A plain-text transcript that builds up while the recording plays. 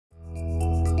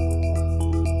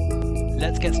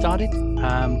let's get started.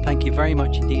 Thank you very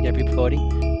much indeed, everybody.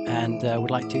 And I would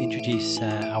like to introduce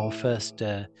our first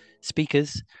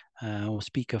speakers, or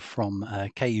speaker from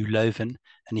KU Leuven.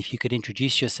 And if you could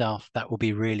introduce yourself, that would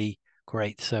be really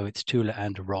great. So it's Tula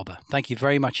and Robbe. Thank you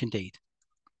very much indeed.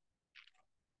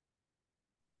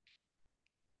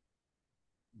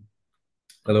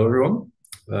 Hello, everyone.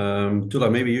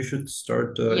 Tula, maybe you should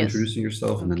start Yes. introducing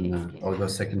yourself, and Okay. then I'll go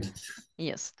second.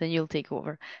 Yes, then you'll take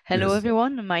over. Hello, Yes.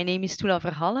 everyone. My name is Tula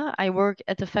Verhalle. I work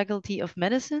at the Faculty of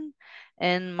Medicine,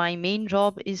 and my main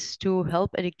job is to help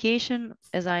education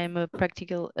as I am a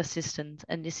practical assistant.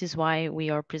 And this is why we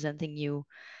are presenting you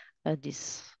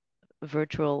this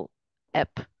virtual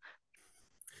app.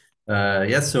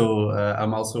 So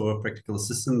I'm also a practical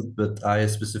assistant, but I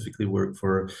specifically work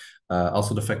for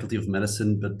also the Faculty of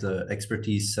Medicine, but the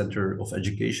Expertise Center of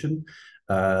Education.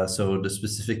 So the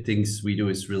specific things we do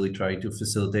is really try to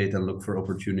facilitate and look for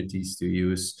opportunities to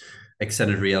use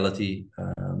extended reality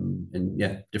in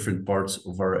different parts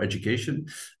of our education.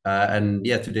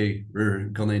 Today we're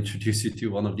gonna introduce you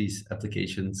to one of these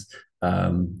applications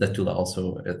that Tula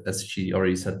also, as she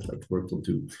already said, like worked on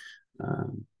too.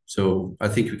 So I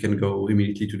think we can go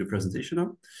immediately to the presentation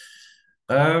now.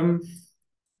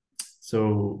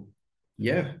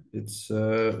 It's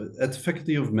at the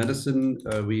Faculty of Medicine.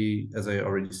 We, as I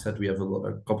already said, we have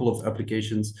a couple of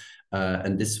applications,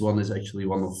 and this one is actually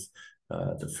one of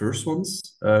the first ones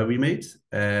we made,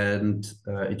 and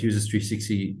it uses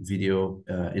 360 video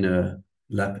in a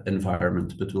lab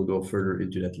environment, but we'll go further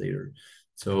into that later.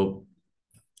 So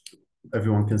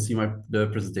everyone can see the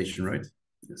presentation, right?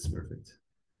 Yes, perfect.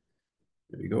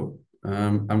 There we go.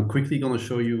 I'm quickly going to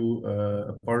show you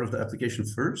a part of the application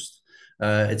first.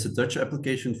 It's a Dutch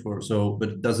application but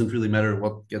it doesn't really matter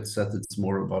what gets set. It's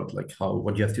more about like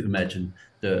what you have to imagine.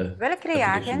 Welke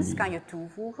reagens kan je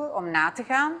toevoegen om na te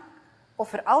gaan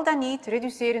of er al dan niet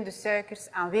reducerende suikers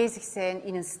aanwezig zijn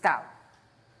in een staal?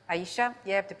 Aisha,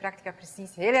 jij hebt de practica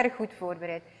precies heel erg goed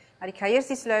voorbereid, maar ik ga eerst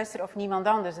eens luisteren of niemand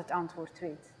anders het antwoord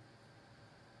weet.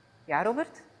 Ja,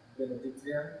 Robert?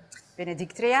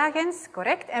 Benedict-reagens,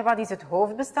 correct. En wat is het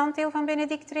hoofdbestanddeel van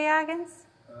Benedict-reagens?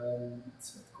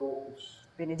 Iets met kopers.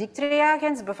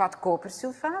 Benedict-reagens bevat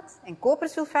kopersulfaat. En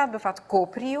kopersulfaat bevat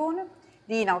koperionen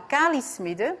die in alkalisch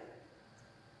midden,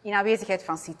 in aanwezigheid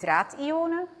van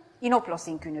citraationen, in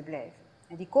oplossing kunnen blijven.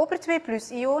 En die koper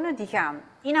 2+-ionen die gaan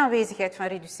in aanwezigheid van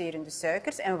reducerende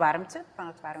suikers en warmte van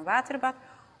het warm waterbad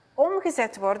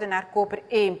omgezet worden naar koper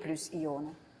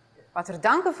 1+-ionen. Wat er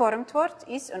dan gevormd wordt,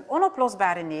 is een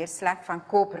onoplosbare neerslag van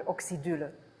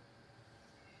koperoxidule.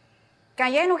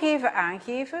 Kan jij nog even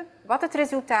aangeven wat het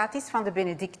resultaat is van de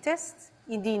Benedict-test,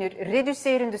 indien er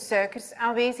reducerende suikers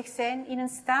aanwezig zijn in een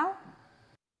staal?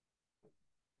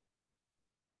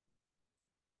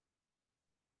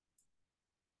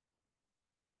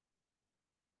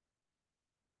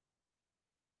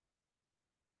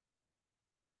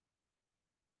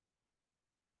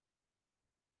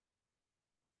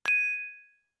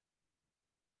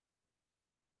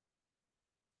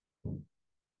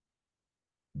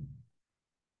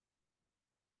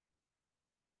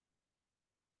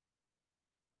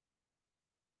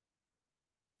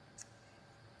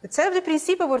 Hetzelfde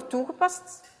principe wordt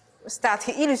toegepast, staat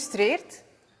geïllustreerd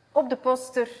op de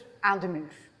poster aan de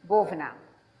muur, bovenaan.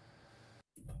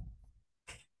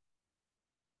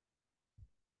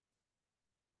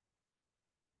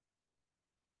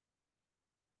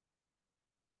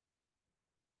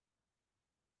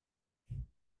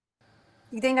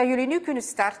 Ik denk dat jullie nu kunnen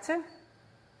starten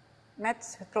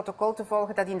met het protocol te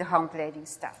volgen dat in de handleiding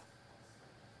staat.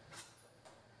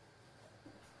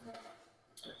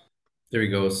 There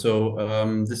we go. So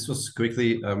this was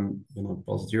quickly, I'm gonna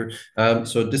pause it here.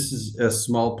 So this is a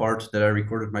small part that I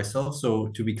recorded myself. So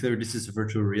to be clear, this is a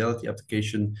virtual reality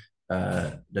application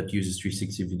that uses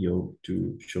 360 video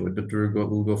to show it, but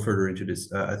we'll go further into this.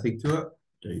 I think Tula,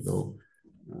 there you go.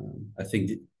 I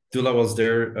think Tula was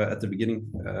there at the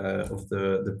beginning of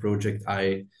the project.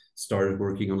 I started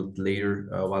working on it later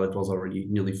while it was already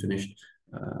nearly finished.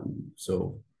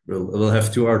 So we'll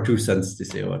have our 2 cents to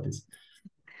say about this.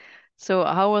 So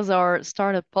how was our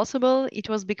startup possible? It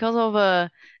was because of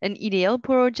an EDL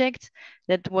project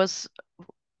that was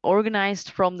organized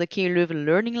from the KU Leuven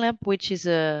Learning Lab, which is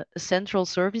a central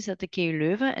service at the KU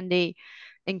Leuven, and they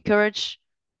encourage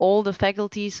all the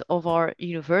faculties of our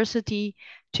university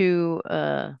to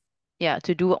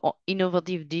do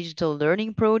innovative digital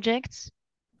learning projects.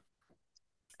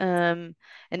 And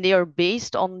they are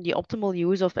based on the optimal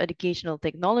use of educational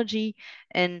technology,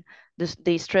 and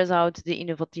they stress out the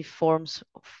innovative forms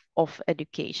of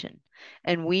education.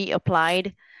 And we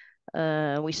applied,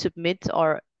 we submit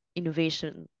our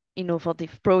innovation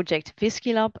innovative project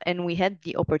Viskilab, and we had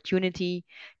the opportunity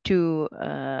to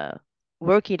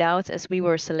work it out. As we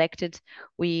were selected,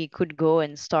 we could go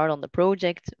and start on the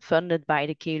project funded by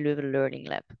the KU Leuven Learning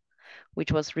Lab,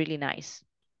 which was really nice.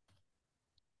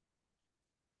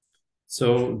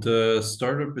 So the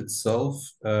startup itself,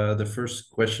 the first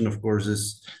question, of course,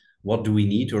 is what do we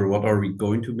need or what are we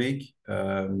going to make?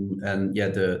 And yeah,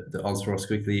 the answer was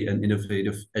quickly an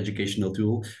innovative educational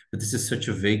tool. But this is such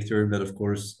a vague term that, of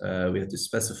course, we have to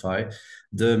specify.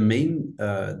 The main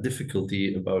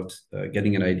difficulty about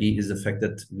getting an ID is the fact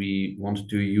that we wanted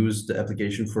to use the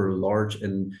application for a large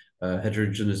and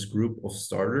heterogeneous group of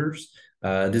starters.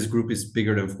 This group is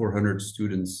bigger than 400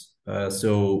 students.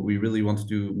 So we really wanted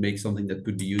to make something that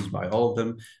could be used by all of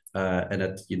them, and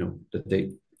that that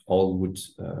they all would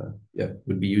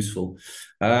be useful.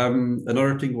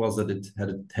 Another thing was that it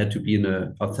had to be in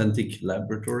an authentic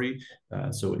laboratory.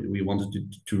 So we wanted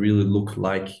to really look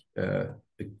like a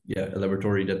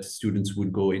laboratory that students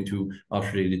would go into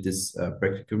after they did this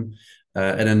practicum.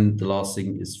 And then the last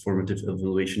thing is formative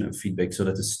evaluation and feedback, so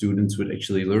that the students would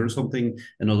actually learn something,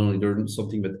 and not only learn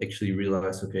something, but actually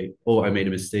realize, okay, oh, I made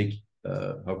a mistake.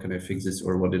 How can I fix this?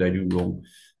 Or what did I do wrong?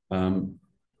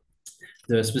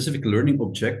 The specific learning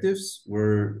objectives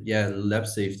were, lab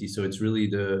safety. So it's really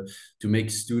to make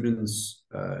students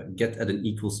get at an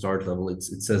equal start level. It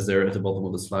says there at the bottom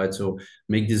of the slide. So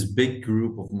make this big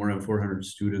group of more than 400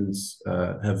 students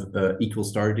have an equal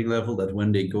starting level, that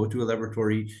when they go to a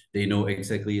laboratory, they know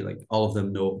exactly, like all of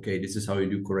them know, okay, this is how you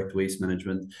do correct waste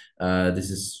management. This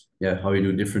is how you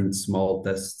do different small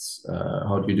tests,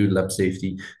 how do you do lab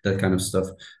safety, that kind of stuff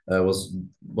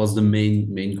was the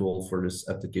main goal for this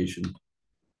application.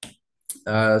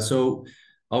 So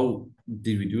how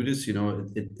did we do this?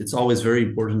 It's always very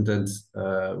important, and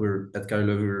we're at KU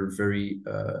Leuven, we're very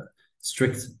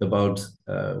strict about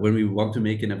when we want to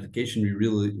make an application, we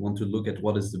really want to look at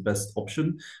what is the best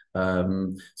option.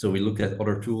 So we looked at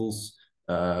other tools.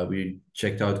 We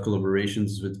checked out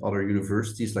collaborations with other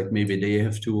universities, like maybe they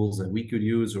have tools that we could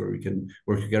use, or we can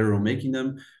work together on making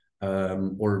them.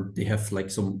 Or they have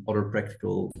like some other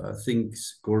practical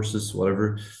things, courses,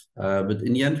 whatever. But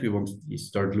in the end, we wanted to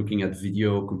start looking at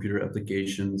video, computer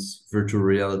applications, virtual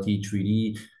reality,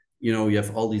 3D. You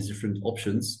have all these different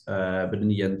options. But in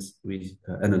the end, we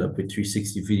ended up with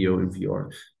 360 video in VR.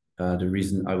 The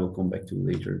reason I will come back to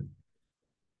later.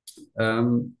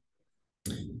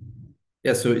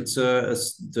 So it's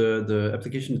the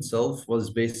application itself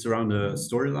was based around a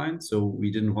storyline. So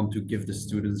we didn't want to give the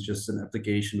students just an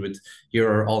application with, here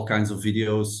are all kinds of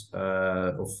videos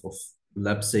of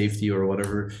lab safety or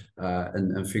whatever,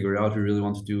 and figure it out. We really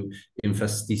wanted to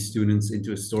invest these students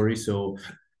into a story. So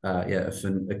a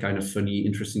kind of funny,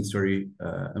 interesting story,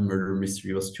 a murder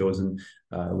mystery was chosen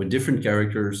with different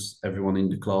characters. Everyone in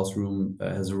the classroom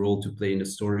has a role to play in the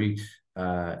story.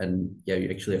 And you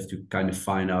actually have to kind of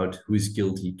find out who's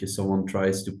guilty, because someone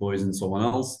tries to poison someone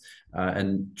else.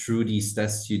 And through these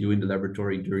tests you do in the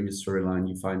laboratory during the storyline,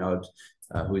 you find out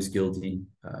who is guilty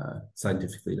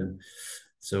scientifically then.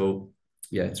 So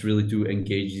it's really to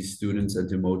engage these students and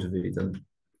to motivate them.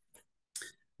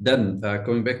 Then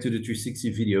going back to the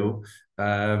 360 video,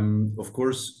 of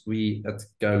course, we at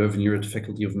KU Leuven here at the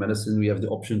Faculty of Medicine, we have the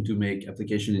option to make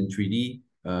application in 3D.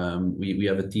 We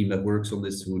have a team that works on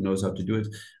this, who knows how to do it.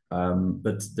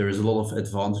 But there is a lot of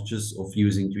advantages of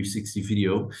using 360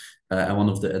 video. And one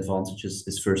of the advantages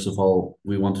is, first of all,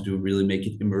 we wanted to really make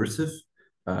it immersive.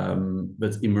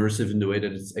 But immersive in the way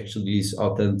that it's actually these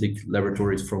authentic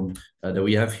laboratories from that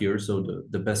we have here. So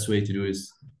the best way to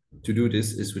do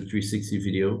this is with 360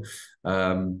 video.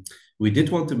 We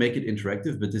did want to make it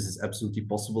interactive, but this is absolutely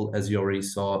possible, as you already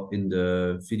saw in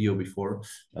the video before.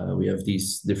 We have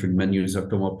these different menus that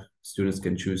come up. Students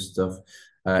can choose stuff.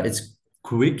 It's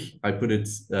quick. I put it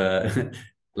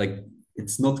like,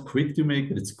 it's not quick to make,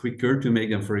 but it's quicker to make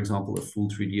than, for example, a full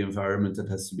 3D environment that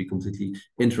has to be completely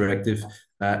interactive,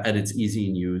 and it's easy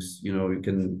in use. You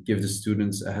can give the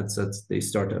students a headset, they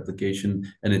start the application,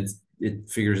 and it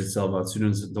figures itself out.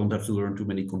 Students don't have to learn too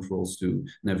many controls to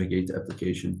navigate the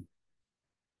application.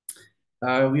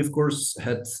 We of course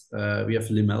we have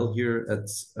Limel here at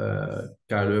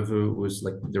KU Leuven, who is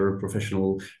they're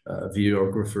professional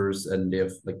videographers, and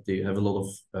they have a lot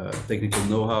of technical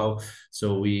know-how.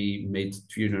 So we made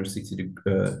 360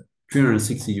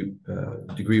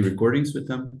 degree recordings with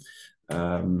them.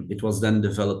 It was then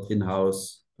developed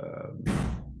in-house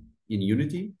in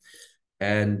Unity.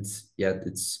 And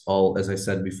it's all, as I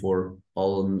said before,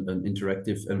 all an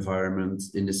interactive environment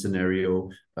in this scenario.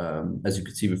 As you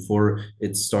could see before,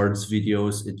 it starts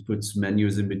videos, it puts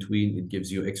menus in between, it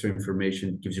gives you extra information,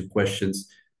 it gives you questions.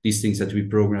 these things that we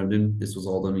programmed in. This was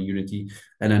all done in Unity.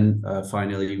 And then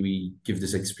finally, we give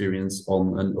this experience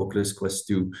on an Oculus Quest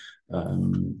 2.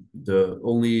 The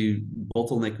only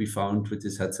bottleneck we found with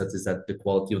this headset is that the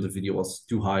quality of the video was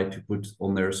too high to put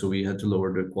on there, so we had to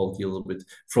lower the quality a little bit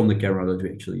from the camera that we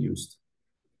actually used.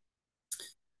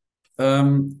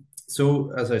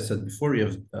 So as I said before, you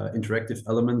have interactive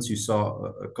elements. You saw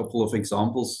a couple of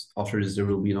examples. After this, there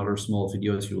will be another small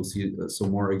videos. You will see some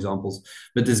more examples.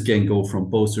 But this can go from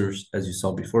posters, as you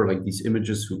saw before, like these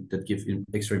images that give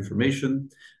extra information.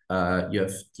 You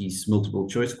have these multiple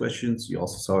choice questions. You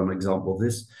also saw an example of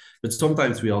this. But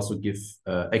sometimes we also give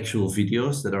actual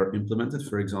videos that are implemented.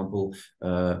 For example,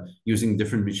 using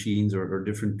different machines or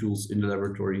different tools in the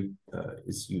laboratory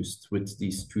is used with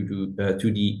these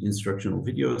 2D instructional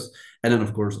videos. And then,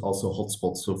 of course, also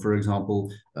hotspots. So, for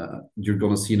example, you're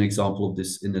going to see an example of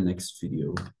this in the next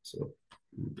video. So,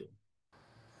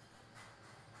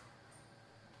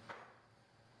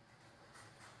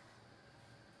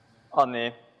 oh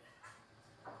nee.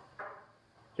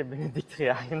 Ik heb Benedict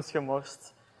reagens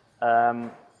gemorst.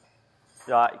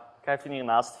 Ja, ik ga even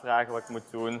hiernaast vragen wat ik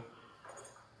moet doen.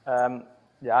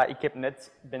 Ja, ik heb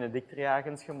net Benedict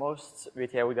reagens gemorst.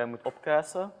 Weet jij hoe ik dat moet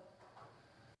opkuisen?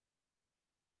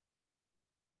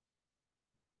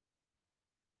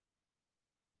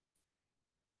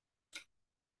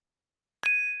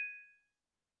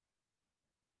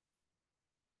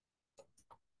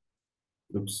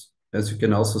 Oops. As you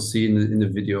can also see in the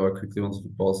video, I quickly wanted to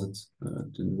pause it.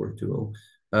 It didn't work too well.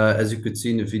 As you could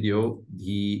see in the video,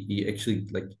 he actually,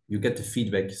 like, you get the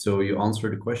feedback. So you answer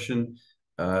the question.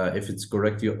 If it's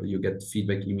correct, you get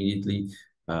feedback immediately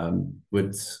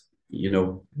with, you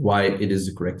know, why it is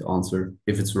the correct answer.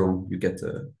 If it's wrong, you get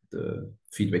the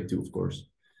feedback too, of course.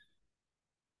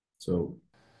 So.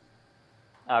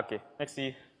 Oké,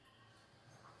 merci.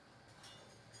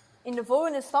 In de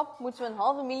volgende stap moeten we een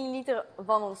halve milliliter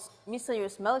van ons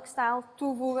mysterieus melkstaal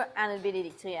toevoegen aan het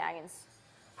Benedict reagens.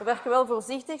 We werken wel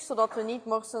voorzichtig, zodat we niet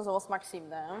morsen zoals Maxime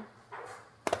daar.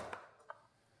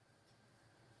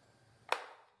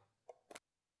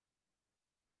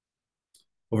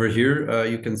 Over here,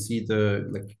 you can see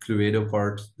the Cluedo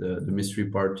part, the mystery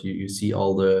part. You see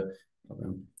all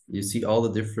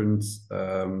the different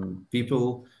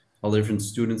people, all the different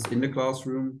students in the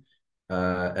classroom,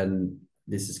 and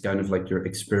this is kind of like your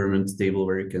experiment table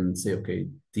where you can say, okay,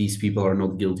 these people are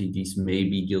not guilty, these may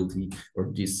be guilty,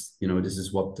 or this, you know, this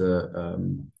is what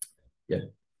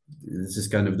this is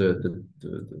kind of the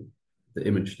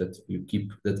image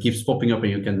that keeps popping up,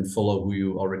 and you can follow who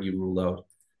you already ruled out.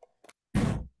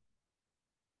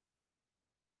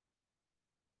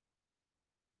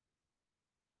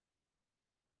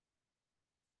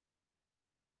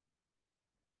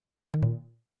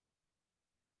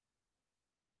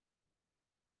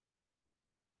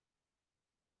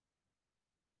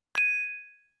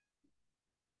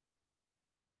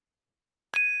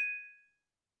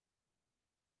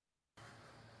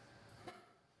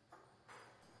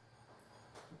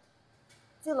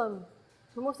 Willem,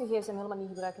 we mochten de gsm helemaal niet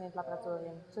gebruiken in het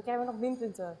laboratorium. Zo krijgen we nog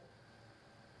minpunten.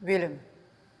 Willem,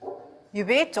 je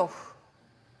weet toch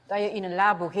dat je in een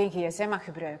labo geen gsm mag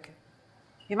gebruiken.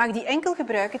 Je mag die enkel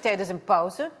gebruiken tijdens een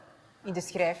pauze in de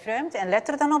schrijfruimte en let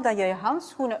er dan op dat je je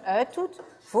handschoenen uitdoet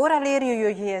vooraleer je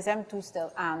je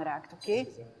gsm-toestel aanraakt, oké?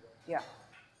 Ja.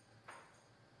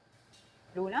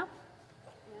 Luna?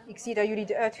 Ik zie dat jullie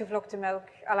de uitgevlokte melk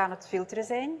al aan het filteren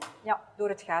zijn. Ja, door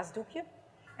het gaasdoekje.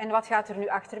 En wat gaat er nu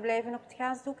achterblijven op het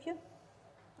gaasdoekje?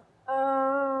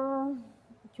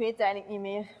 Ik weet het eigenlijk niet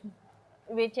meer.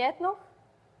 Weet jij het nog?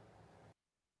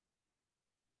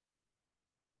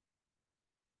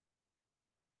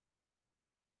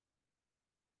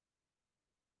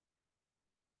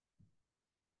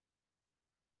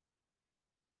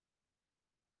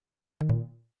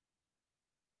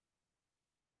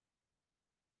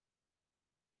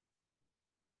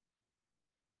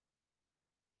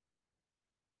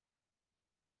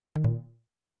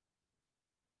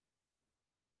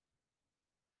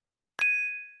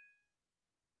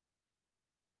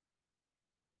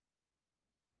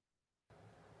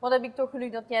 Wat heb ik toch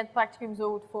geluk dat jij het practicum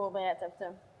zo goed voorbereid hebt. Hè?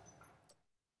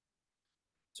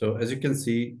 So as you can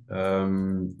see,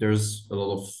 there's a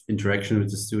lot of interaction with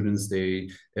the students.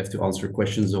 They have to answer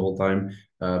questions the whole time,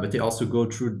 but they also go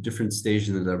through different stages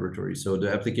in the laboratory. So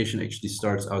the application actually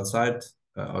starts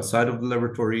outside of the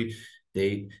laboratory.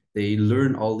 They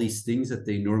learn all these things that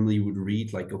they normally would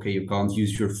read, like, okay, you can't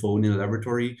use your phone in a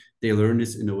laboratory. They learn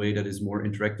this in a way that is more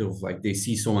interactive, like they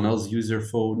see someone else use their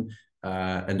phone,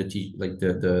 and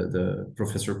the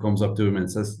professor comes up to him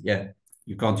and says, yeah,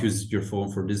 you can't use your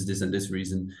phone for this, and this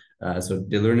reason. So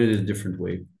they learn it in a different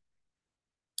way.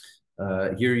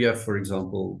 Here you have, for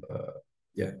example,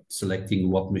 selecting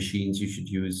what machines you should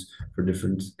use for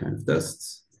different kind of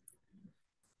tests.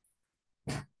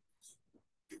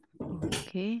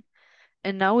 Okay.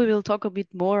 And now we will talk a bit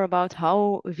more about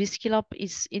how Viscilab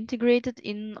is integrated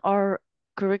in our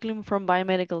curriculum from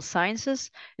biomedical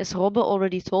sciences. As Robbe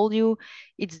already told you,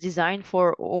 it's designed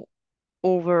for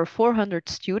over 400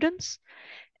 students,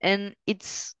 and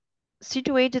it's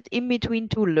situated in between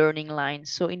two learning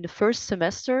lines. So in the first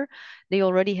semester, they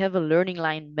already have a learning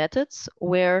line methods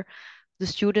where the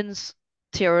students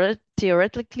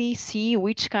theoretically see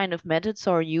which kind of methods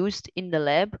are used in the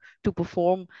lab to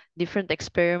perform different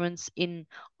experiments in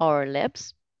our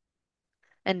labs.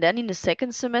 And then in the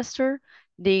second semester,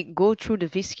 they go through the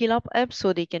Viscilab app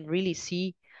so they can really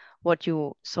see what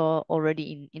you saw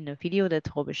already in the video that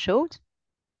Robbe showed.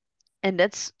 And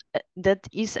that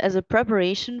is as a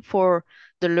preparation for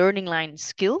the learning line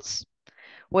skills,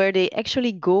 where they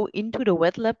actually go into the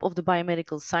wet lab of the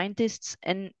biomedical scientists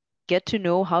and get to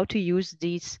know how to use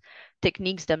these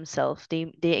techniques themselves.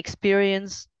 They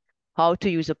experience how to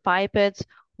use a pipette,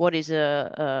 what is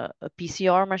a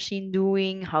PCR machine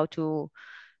doing, how to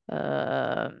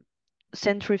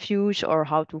centrifuge or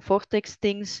how to vortex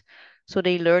things. So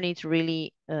they learn it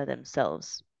really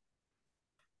themselves.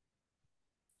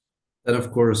 Then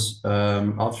of course,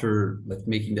 after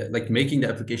making the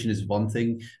application is one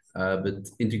thing, but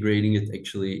integrating it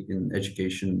actually in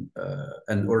education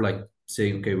or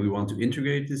saying, okay, we want to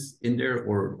integrate this in there,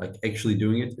 or like actually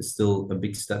doing it is still a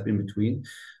big step in between,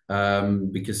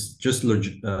 because just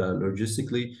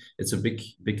logistically, it's a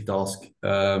big task.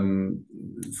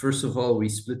 First of all, we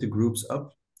split the groups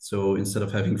up. So instead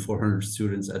of having 400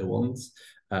 students at once,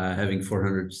 having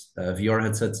 400 VR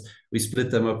headsets, we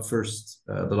split them up first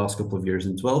the last couple of years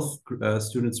in 12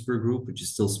 students per group, which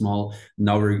is still small.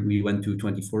 Now we went to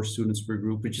 24 students per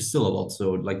group, which is still a lot.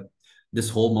 So like this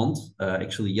whole month,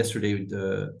 actually yesterday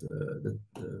the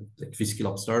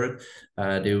Viscilab started.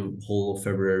 The whole of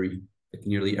February, like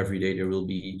nearly every day, there will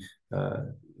be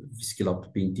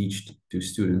Viscilab being taught to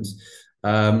students.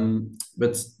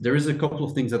 But there is a couple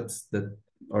of things that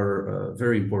are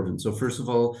very important. So first of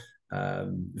all,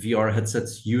 VR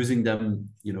headsets, using a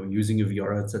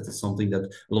VR headset is something that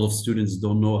a lot of students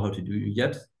don't know how to do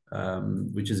yet,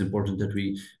 which is important that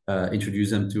we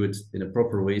introduce them to it in a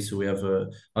proper way. So we have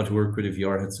how to work with a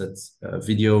VR headset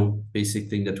video, basic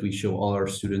thing that we show all our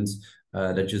students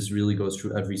that just really goes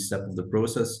through every step of the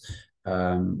process.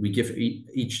 We give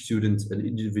each student an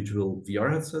individual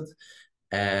VR headset.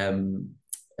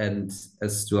 And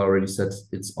as Tula already said,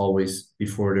 it's always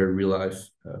before their real life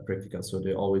practica. So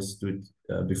they always do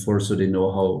it before, so they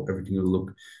know how everything will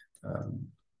look.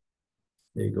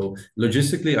 There you go.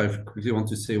 Logistically, I quickly want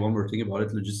to say one more thing about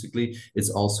it. Logistically, it's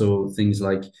also things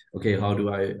like, okay, how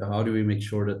do we make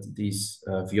sure that these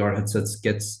VR headsets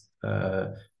gets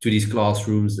to these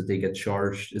classrooms, that they get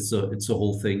charged? It's a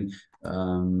whole thing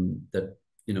that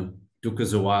took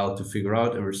us a while to figure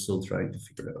out, and we're still trying to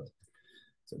figure it out.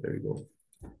 So there you go.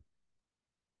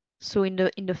 So in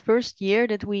the first year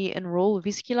that we enrolled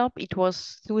Viscilab, it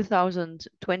was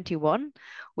 2021.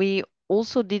 We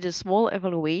also did a small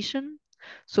evaluation.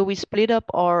 So we split up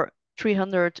our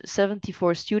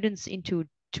 374 students into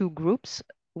two groups.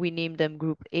 We named them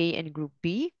Group A and Group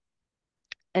B.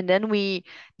 And then we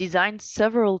designed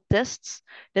several tests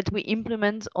that we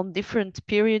implement on different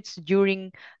periods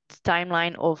during the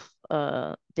timeline of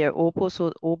their OPO.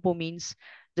 So OPO means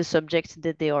the subject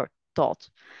that they are taught.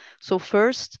 So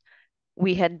first,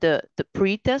 we had the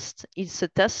pre-test. It's a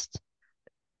test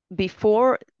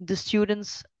before the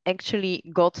students actually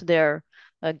got their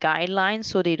guidelines,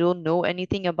 so they don't know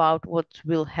anything about what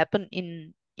will happen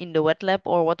in the wet lab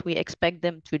or what we expect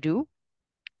them to do.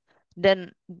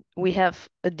 Then we have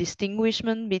a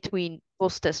distinguishment between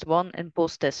post-test 1 and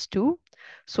post-test 2.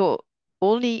 So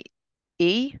only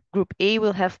Group A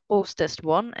will have post-test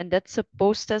 1, and that's a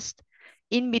post-test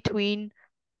in between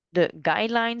the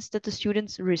guidelines that the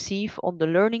students receive on the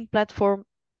learning platform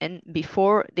and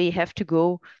before they have to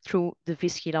go through the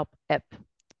Viscilab app.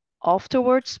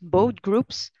 Afterwards, both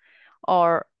groups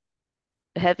are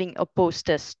having a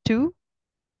post-test 2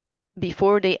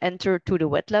 before they enter to the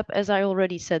wet lab, as I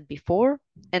already said before.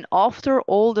 And after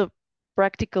all the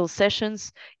practical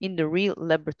sessions in the real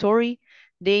laboratory,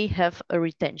 they have a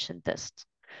retention test.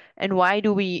 And why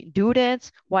do we do that?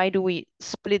 Why do we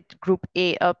split Group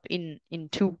A up in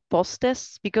two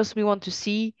post-tests? Because we want to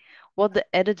see what the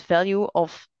added value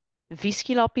of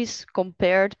Viscilab is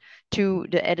compared to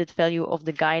the added value of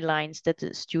the guidelines that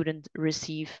the student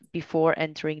receive before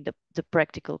entering the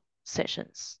practical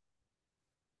sessions.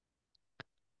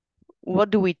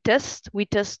 What do we test? We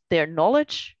test their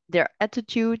knowledge, their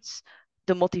attitudes,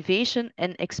 the motivation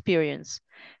and experience.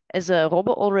 As Robbe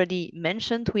already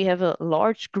mentioned, we have a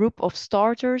large group of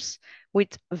starters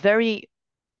with very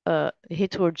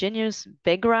heterogeneous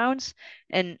backgrounds,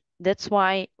 and that's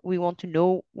why we want to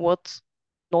know what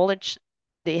knowledge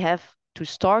they have to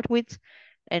start with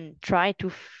and try to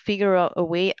figure out a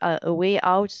way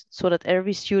out so that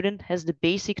every student has the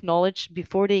basic knowledge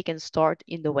before they can start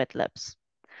in the wet labs.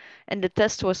 And the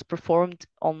test was performed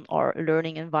on our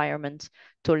learning environment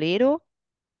Toledo.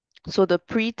 So the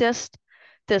pre-test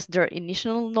tests their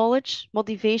initial knowledge,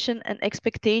 motivation, and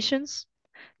expectations.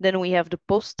 Then we have the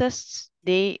post-tests.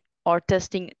 They are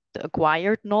testing the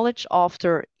acquired knowledge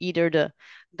after either the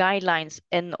guidelines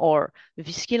and or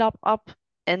Viskilab app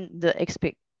and the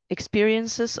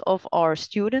experiences of our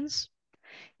students.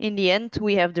 In the end,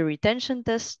 we have the retention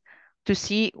test to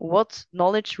see what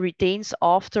knowledge retains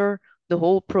after the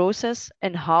whole process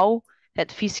and how had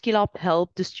Viskilab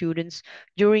helped the students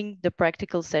during the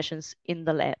practical sessions in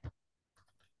the lab.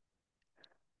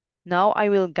 Now I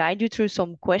will guide you through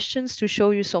some questions to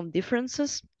show you some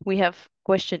differences. We have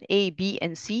question A, B,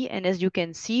 and C, and as you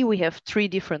can see, we have 3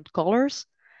 different colors.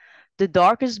 The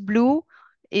darkest blue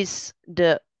is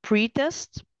the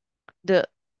pre-test, the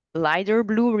lighter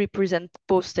blue represents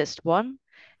post-test 1,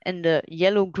 and the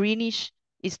yellow-greenish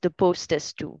is the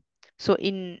post-test 2. So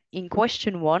in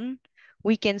question 1,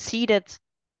 we can see that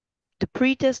the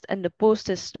pre-test and the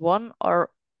post-test 1 are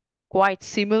quite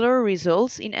similar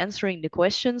results in answering the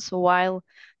questions, while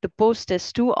the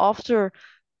post-test 2, after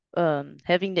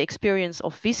having the experience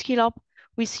of Viskilab,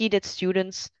 we see that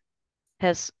students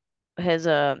has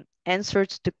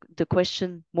answered the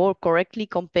question more correctly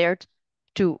compared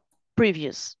to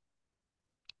previous.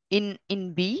 In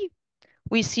B,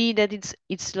 we see that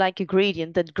it's like a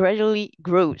gradient that gradually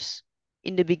grows.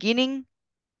 In the beginning,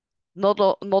 not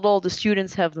all the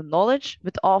students have the knowledge,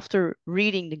 but after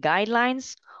reading the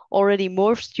guidelines, already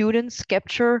more students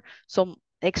capture some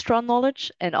extra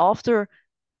knowledge, and after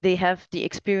they have the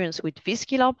experience with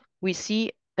Viskilab, we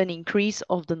see an increase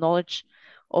of the knowledge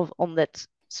on that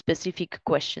specific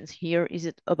questions. Here is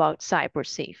it about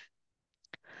CyberSafe.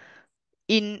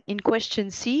 In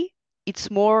question C,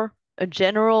 it's more a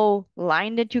general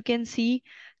line that you can see.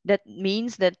 That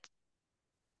means that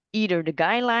either the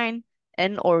guideline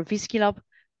and or Viskilab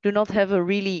do not have a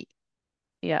really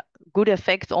good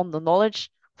effect on the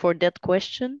knowledge for that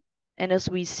question. And as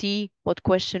we see what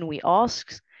question we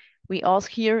ask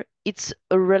here, it's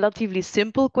a relatively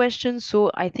simple question.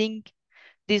 So I think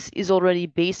this is already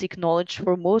basic knowledge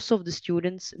for most of the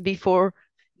students before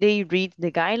they read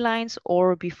the guidelines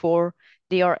or before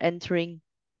they are entering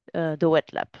the wet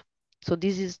lab. So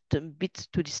this is the bit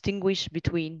to distinguish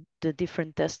between the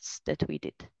different tests that we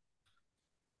did.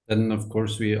 Then, of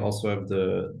course, we also have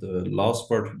the last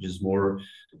part, which is more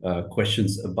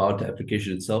questions about the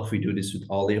application itself. We do this with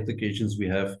all the applications we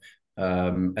have.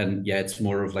 And yeah, it's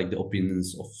more of like the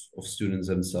opinions of students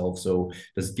themselves. So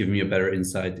this gives me a better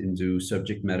insight into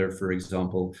subject matter, for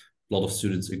example. A lot of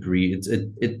students agree.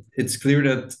 It's clear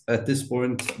that at this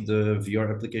point, the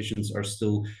VR applications are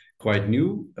still quite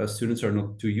new. Students are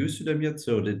not too used to them yet,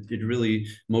 so that it really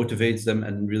motivates them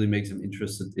and really makes them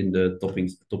interested in the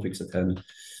topics at hand.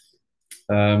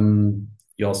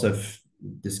 You also have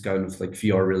this kind of like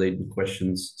VR related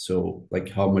questions. So like,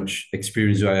 how much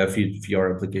experience do I have with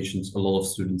VR applications? A lot of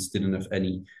students didn't have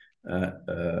any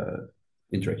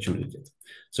interaction with it.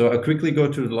 So I'll quickly go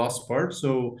to the last part.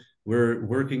 So we're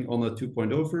working on a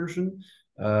 2.0 version,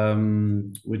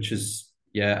 which is,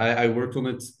 yeah, I worked on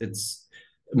it. It's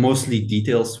mostly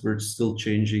details. We're still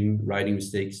changing writing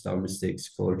mistakes, down mistakes,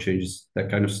 color changes, that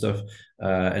kind of stuff.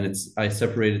 And I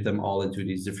separated them all into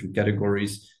these different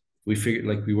categories. We figured,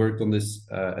 like, we worked on this,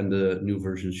 and the new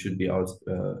version should be out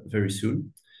very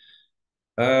soon.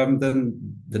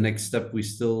 Then the next step,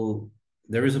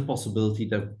 there is a possibility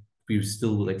that we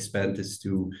still will expand this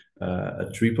to a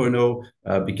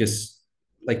 3.0, because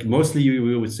like mostly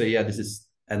we would say, yeah, this is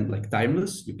like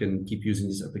timeless. You can keep using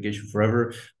this application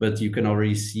forever, but you can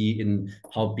already see in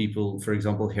how people, for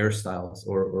example, hairstyles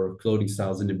or clothing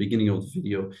styles in the beginning of the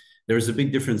video, there's a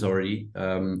big difference already.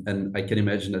 And I can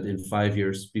imagine that in 5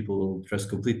 years, people will dress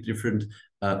completely different,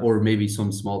 or maybe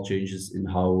some small changes in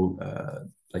how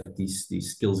like these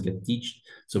skills get taught.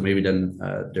 So maybe then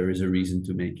there is a reason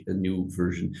to make a new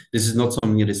version. This is not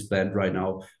something that is planned right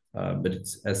now, but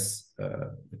it's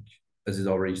as it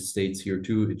already states here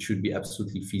too, it should be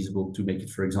absolutely feasible to make it,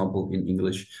 for example, in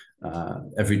English.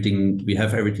 We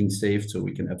have everything saved, so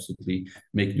we can absolutely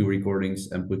make new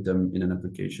recordings and put them in an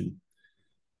application.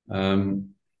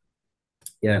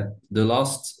 Yeah, the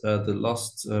last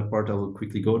part I will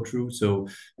quickly go through. So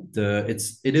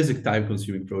it is a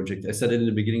time-consuming project. I said it in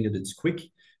the beginning that it's quick.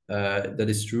 That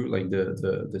is true. Like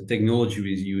the technology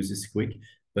we use is quick,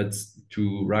 but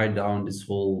to write down this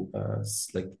whole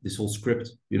this whole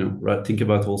script, think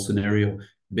about the whole scenario,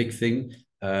 big thing.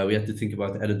 We had to think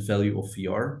about added value of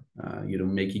VR.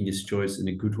 Making this choice in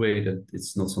a good way, that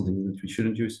it's not something that we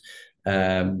shouldn't use.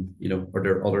 Are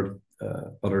there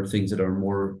other things that are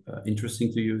more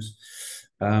interesting to use?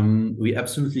 We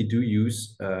absolutely do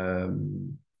use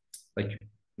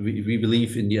we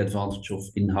believe in the advantage of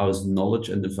in-house knowledge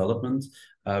and development,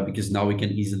 because now we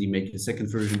can easily make a second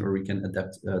version, or we can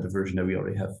adapt the version that we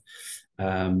already have.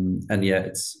 And yeah,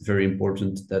 it's very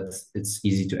important that it's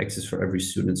easy to access for every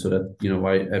student, so that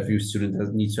why every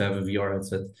student needs to have a VR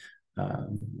headset,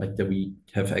 that we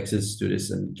have access to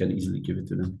this and can easily give it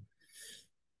to them.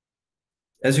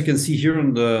 As you can see here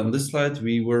on this slide,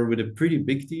 we were with a pretty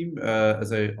big team.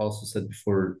 As I also said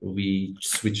before, we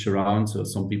switched around. So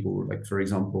some people were like, for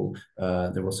example,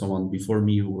 there was someone before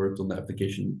me who worked on the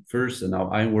application first, and now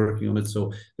I'm working on it.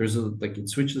 So there's it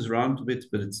switches around a bit,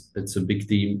 but it's a big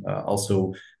team.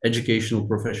 Also educational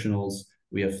professionals.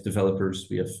 We have developers.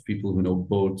 We have people who know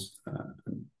both.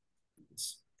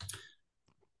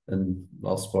 And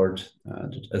last part,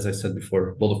 as I said before,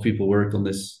 a lot of people worked on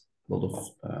this. A lot of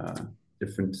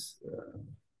different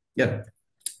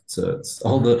it's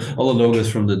all the logos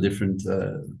from the different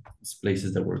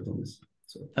places that worked on this.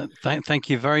 So thank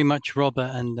you very much, Robbe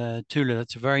and Tula.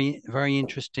 That's very, very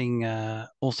interesting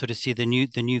also to see the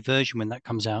new version when that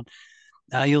comes out.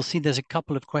 You'll see there's a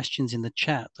couple of questions in the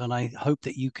chat, and I hope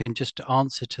that you can just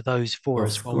answer to those for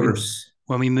us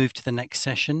when we move to the next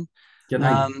session.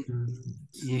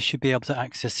 You should be able to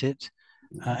access it,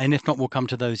 and if not, we'll come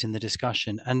to those in the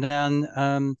discussion. And then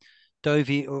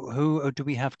Dovie, who do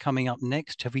we have coming up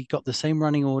next? Have we got the same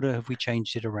running order? Have we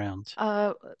changed it around?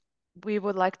 We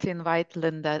would like to invite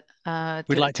Linda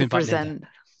We'd like to invite present. Linda.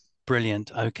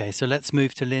 Brilliant. Okay, so let's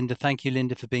move to Linda. Thank you,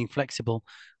 Linda, for being flexible.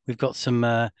 We've got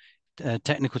some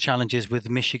technical challenges with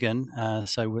Michigan,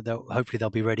 so hopefully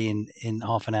they'll be ready in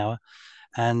half an hour.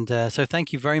 And so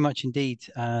thank you very much indeed,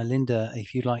 Linda.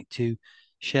 If you'd like to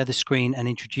share the screen and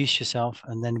introduce yourself,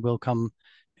 and then we'll come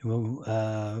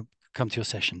to your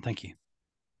session. Thank you.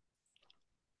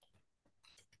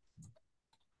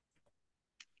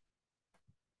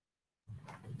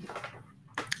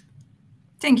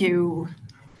 Thank you.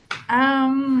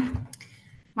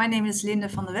 My name is Linda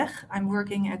van der Weg. I'm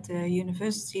working at the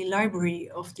University Library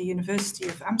of the University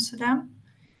of Amsterdam.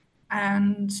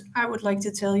 And I would like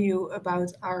to tell you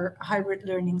about our hybrid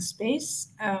learning space.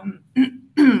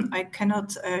 I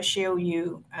cannot show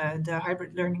you the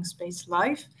hybrid learning space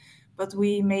live, but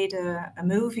we made a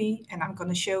movie, and I'm going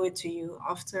to show it to you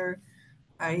after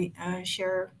I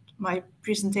share my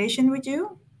presentation with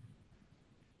you.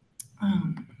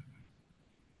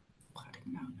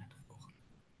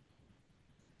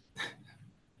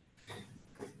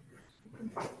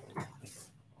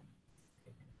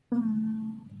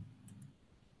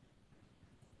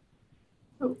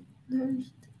 Oh,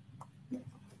 there's... Oh,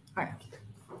 yeah.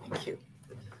 Thank you.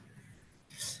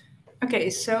 Okay,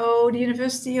 so the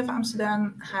University of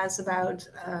Amsterdam has about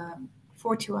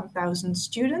 41,000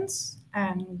 students,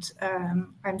 and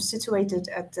I'm situated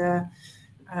at the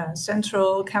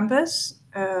central campus,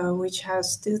 which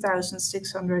has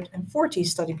 2,640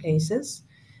 study places.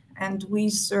 And we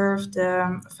serve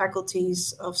the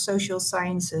faculties of social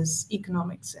sciences,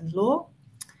 economics, and law.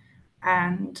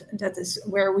 And that is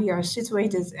where we are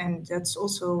situated, and that's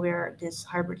also where this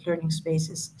hybrid learning space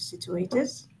is situated.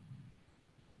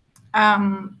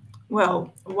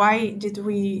 Well, why did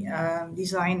we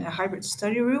design a hybrid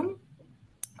study room?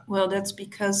 Well, that's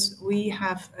because we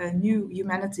have a new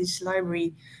humanities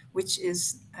library, which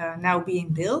is now being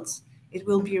built. It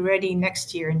will be ready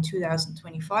next year in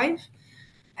 2025.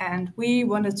 And we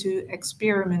wanted to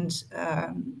experiment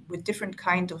with different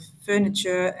kind of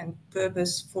furniture and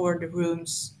purpose for the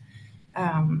rooms.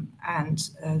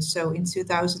 So in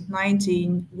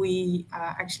 2019, we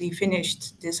actually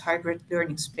finished this hybrid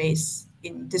learning space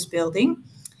in this building.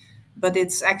 But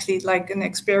it's actually like an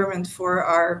experiment for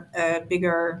our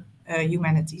bigger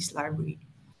humanities library.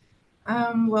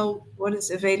 Well, what is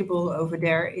available over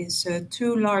there is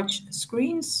 2 large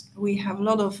screens. We have a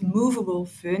lot of movable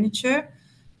furniture.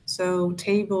 So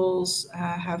tables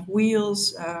have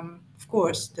wheels. Of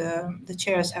course, the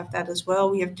chairs have that as well.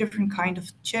 We have different kind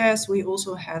of chairs. We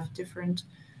also have different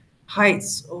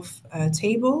heights of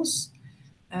tables.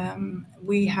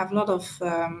 We have a lot of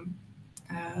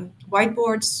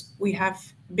whiteboards. We have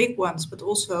big ones, but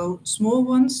also small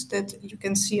ones that you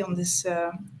can see on this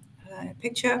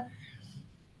picture.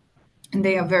 And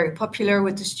they are very popular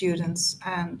with the students.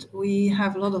 And we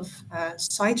have a lot of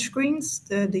side screens,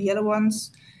 the yellow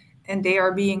ones, and they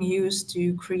are being used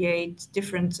to create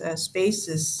different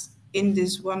spaces in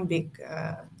this one big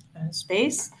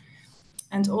space.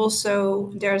 And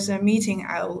also there's a meeting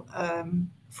owl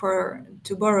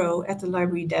to borrow at the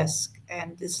library desk.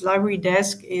 And this library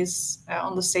desk is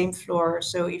on the same floor.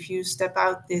 So if you step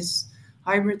out this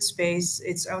hybrid space,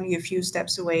 it's only a few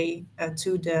steps away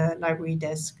to the library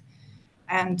desk.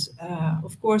 And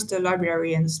of course, the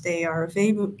librarians, they are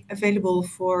available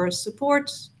for support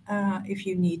if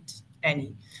you need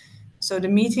any. So the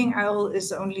meeting owl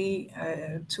is only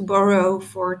to borrow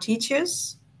for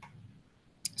teachers.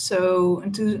 So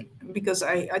because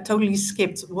I totally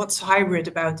skipped what's hybrid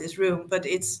about this room, but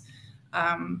it's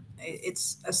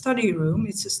a study room,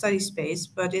 it's a study space,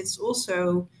 but it's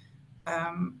also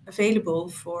available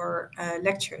for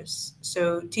lectures.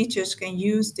 So teachers can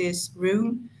use this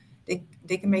room.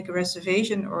 They can make a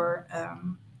reservation, or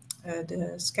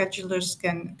the schedulers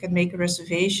can make a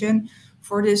reservation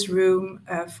for this room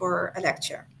for a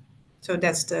lecture. So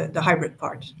that's the hybrid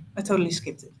part. I totally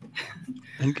skipped it.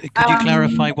 And could you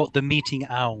clarify what the meeting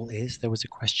owl is? There was a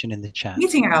question in the chat.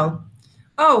 Meeting owl.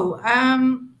 Oh,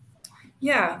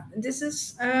 yeah, this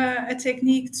is a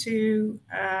technique to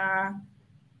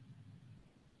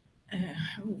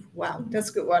wow, that's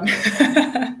a good one.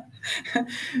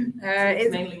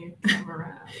 It's mainly a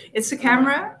camera. It's a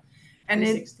camera, and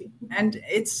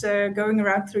it's going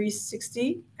around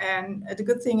 360. And the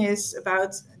good thing is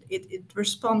about it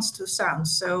responds to sound.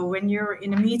 So when you're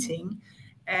in a meeting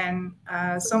and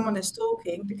someone is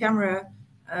talking, the camera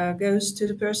goes to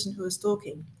the person who is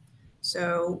talking.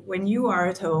 So when you are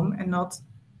at home and not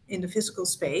in the physical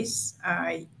space,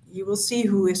 you will see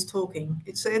who is talking.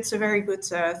 It's a very good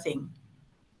thing.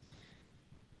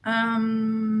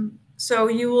 So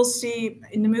you will see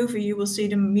in the movie, you will see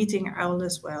the meeting owl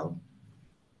as well.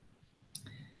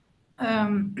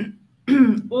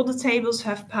 All the tables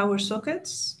have power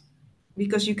sockets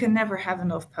because you can never have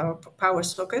enough power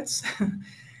sockets.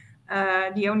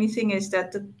 The only thing is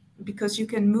that because you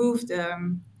can move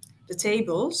the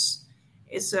tables,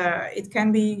 it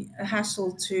can be a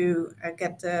hassle to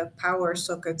get the power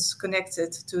sockets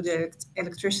connected to the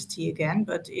electricity again.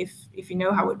 But if you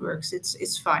know how it works,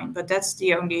 it's fine. But that's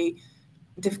the only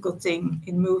difficult thing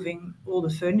in moving all the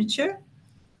furniture.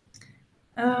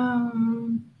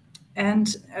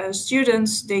 And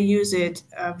students, they use it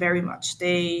very much.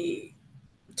 They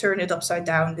turn it upside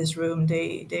down, this room.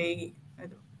 They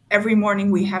every morning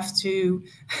we have to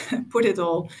put it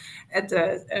all at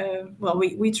the well,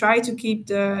 we try to keep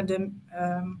the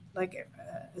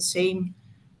same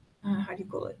how do you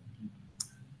call it,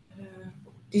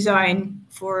 design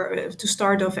for to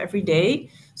start off every day,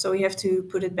 so we have to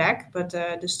put it back. But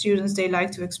the students, they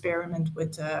like to experiment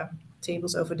with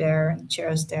tables over there and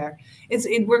chairs there.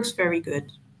 It works very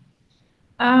good.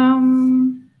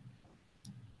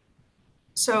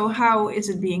 So how is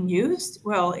it being used?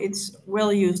 Well, it's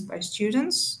well used by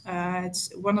students. It's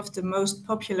one of the most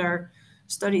popular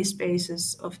study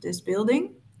spaces of this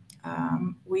building.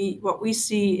 What we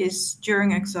see is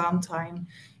during exam time,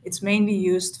 it's mainly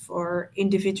used for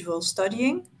individual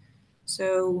studying.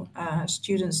 So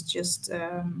students just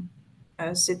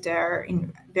sit there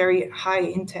in very high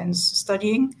intense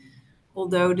studying,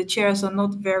 although the chairs are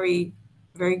not very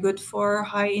good for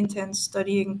high intense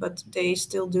studying, but they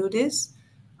still do this.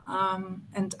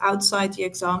 And outside the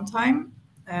exam time,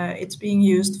 it's being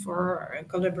used for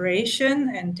collaboration,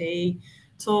 and they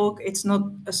talk. It's not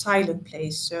a silent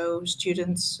place, so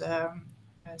students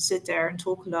sit there and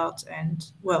talk a lot and,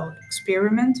 well,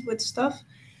 experiment with stuff.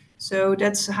 So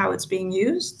that's how it's being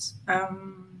used.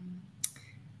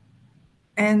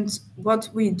 And what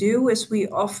we do is we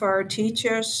offer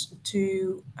teachers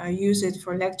to use it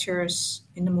for lectures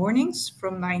in the mornings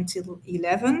from 9 till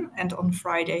 11, and on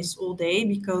Fridays all day,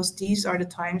 because these are the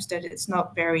times that it's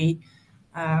not very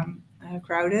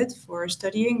crowded for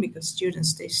studying, because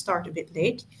students, they start a bit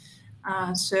late.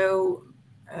 But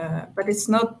it's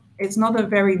not a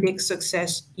very big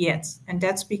success yet. And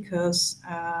that's because,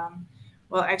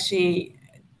 well, actually,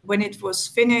 when it was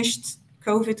finished,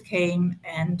 COVID came,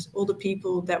 and all the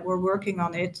people that were working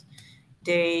on it,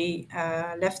 they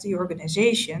left the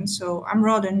organization. So I'm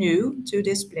rather new to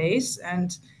this place,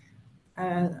 and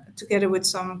together with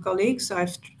some colleagues,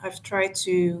 I've tried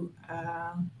to,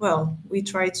 we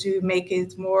try to make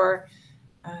it more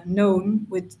known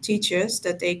with teachers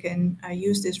that they can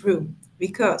use this room,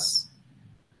 because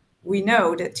we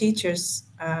know that teachers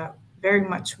very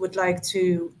much would like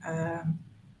to,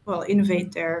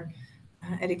 innovate their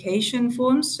education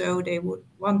forms, so they would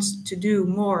want to do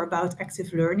more about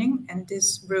active learning, and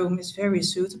this room is very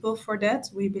suitable for that,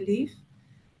 we believe.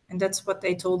 And that's what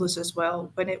they told us as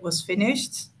well when it was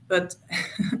finished, but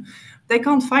they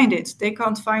can't find it. They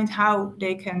can't find how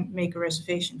they can make a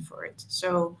reservation for it.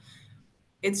 So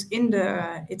it's in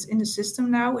the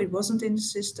system now. It wasn't in the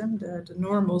system, the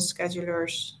normal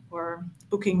schedulers or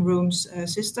booking rooms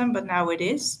system, but now it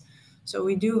is. So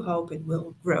we do hope it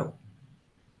will grow.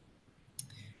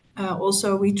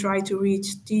 Also, we try to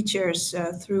reach teachers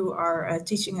through our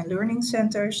teaching and learning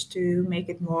centers to make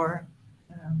it more,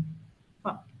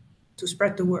 to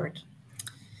spread the word.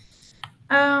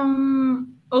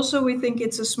 Also, we think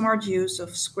it's a smart use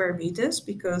of square meters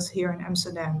because here in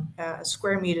Amsterdam,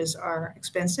 square meters are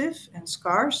expensive and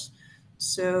scarce.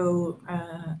 So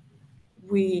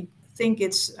we think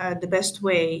it's the best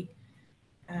way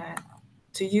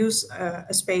to use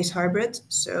a space hybrid.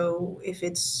 So if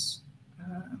it's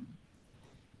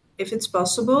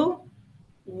possible,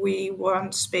 we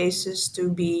want spaces to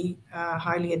be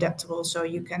highly adaptable. So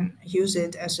you can use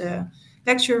it as a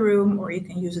lecture room, or you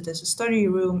can use it as a study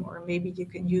room, or maybe you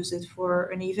can use it for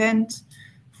an event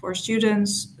for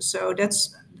students. So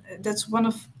that's one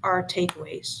of our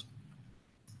takeaways.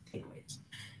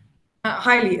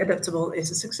 Highly adaptable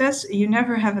is a success. You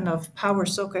never have enough power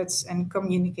sockets, and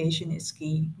communication is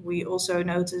key. We also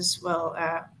notice,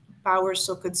 power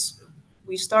sockets,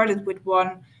 we started with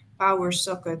one power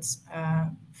socket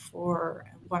for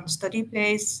one study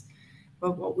place,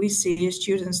 but what we see is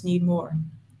students need more.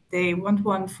 They want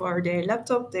one for their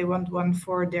laptop, they want one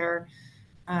for their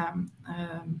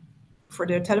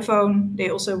telephone. They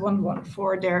also want one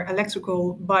for their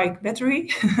electrical bike battery,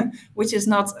 which is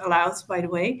not allowed, by the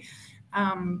way.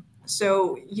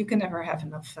 So you can never have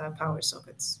enough power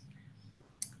sockets.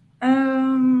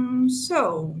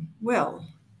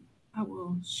 I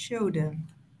will show the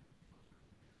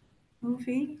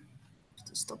movie. I have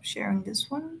to stop sharing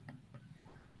this one.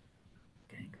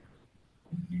 Kijk,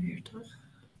 nu weer terug.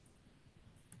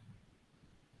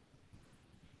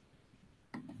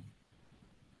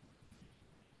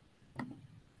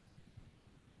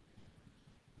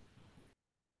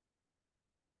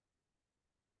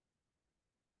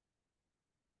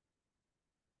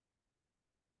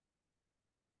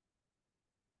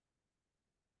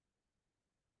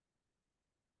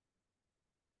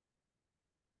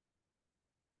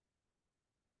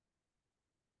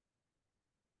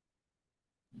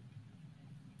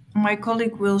 My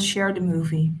colleague will share the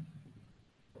movie.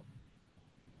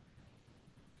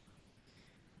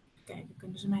 Kijken,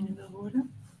 kunnen ze mij nu wel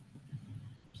horen?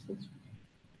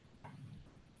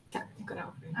 Ja, ik kan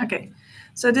ook. Okay,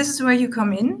 so this is where you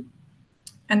come in.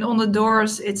 And on the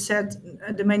doors, it said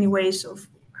the many ways of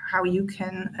how you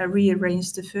can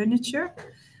rearrange the furniture.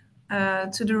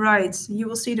 To the right, you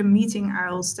will see the meeting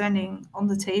aisle standing on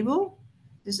the table.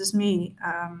 This is me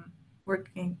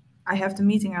working. I have the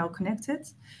meeting aisle connected.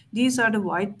 These are the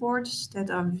whiteboards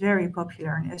that are very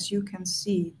popular. And as you can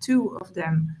see, 2 of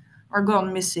them are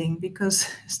gone missing because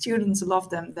students love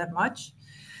them that much.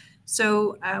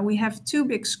 So we have 2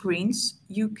 big screens.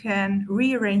 You can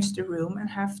rearrange the room and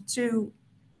have 2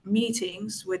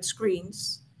 meetings with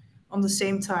screens on the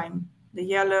same time. The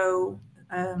yellow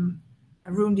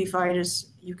room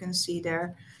dividers you can see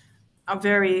there are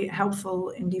very helpful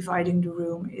in dividing the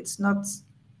room. It's not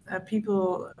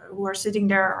people who are sitting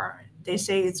there, they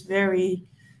say it's very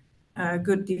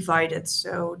good divided,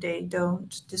 so they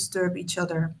don't disturb each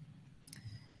other.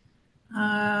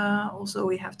 Also,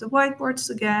 we have the whiteboards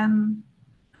again.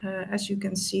 As you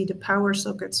can see, the power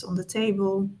sockets on the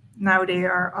table. Now they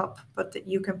are up, but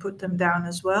you can put them down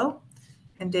as well.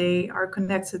 And they are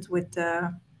connected with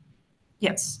the,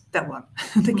 yes, that one,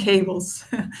 the cables.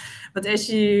 But as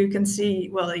you can see,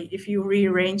 well, if you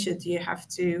rearrange it, you have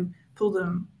to pull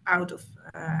them out of,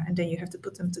 and then you have to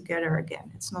put them together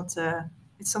again. It's not,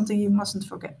 it's something you mustn't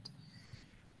forget.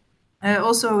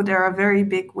 Also, there are very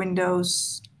big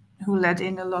windows who let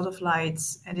in a lot of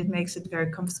lights, and it makes it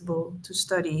very comfortable to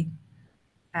study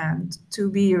and to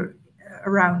be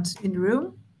around in the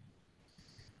room.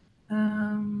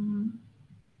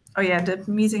 Oh yeah, the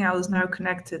meeting aisle is now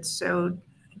connected, so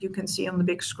you can see on the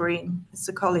big screen, it's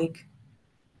a colleague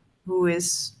who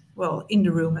is, well, in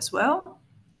the room as well.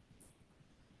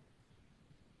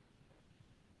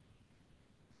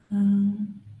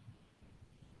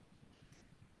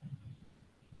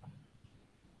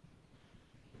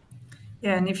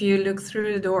 Yeah, and if you look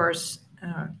through the doors,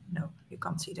 no, you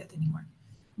can't see that anymore.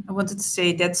 I wanted to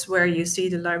say that's where you see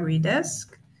the library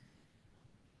desk.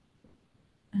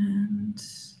 And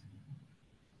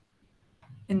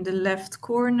in the left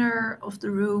corner of the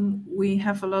room, we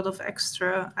have a lot of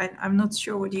extra, I'm not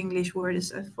sure what the English word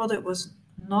is. I thought it was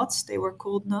nuts. They were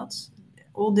called nuts.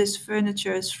 All this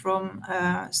furniture is from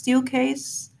steel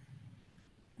case.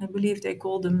 I believe they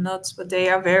call them nuts, but they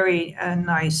are very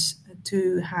nice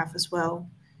to have as well.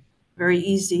 Very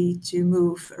easy to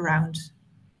move around.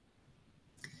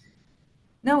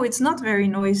 No, it's not very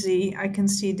noisy. I can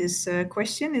see this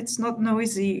question. It's not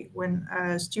noisy when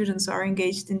students are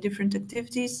engaged in different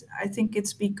activities. I think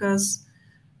it's because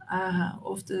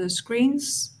of the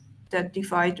screens that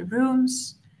divide the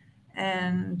rooms,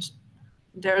 and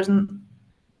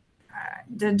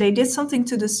they did something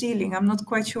to the ceiling. I'm not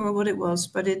quite sure what it was,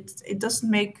 but it doesn't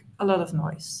make a lot of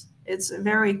noise. It's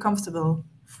very comfortable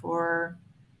for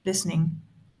listening.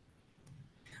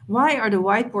 Why are the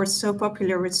whiteboards so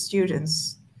popular with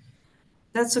students?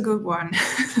 That's a good one.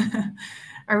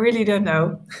 I really don't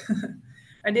know.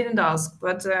 I didn't ask,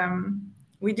 but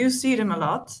we do see them a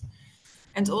lot.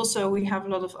 And also we have a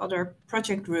lot of other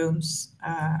project rooms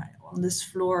on this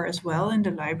floor as well in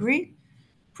the library.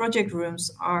 Project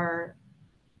rooms are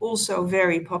also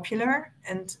very popular,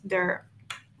 and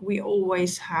we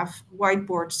always have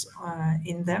whiteboards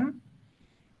in them.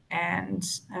 And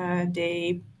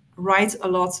they write a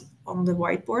lot on the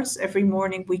whiteboards. Every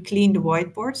morning we clean the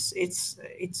whiteboards.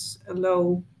 It's a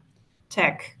low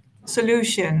tech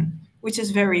solution, which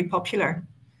is very popular.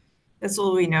 That's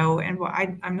all we know. And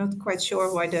I'm not quite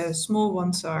sure why the small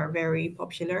ones are very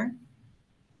popular.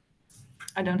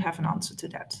 I don't have an answer to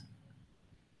that.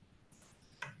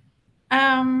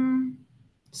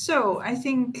 So I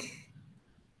think,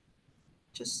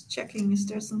 just checking, is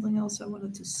there something else I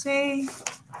wanted to say?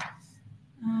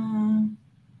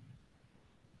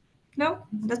 No,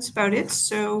 that's about it.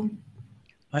 So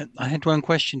I had one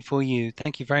question for you.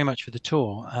 Thank you very much for the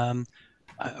tour.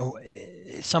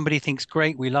 Somebody thinks,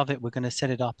 great, we love it, we're going to set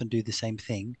it up and do the same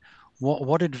thing.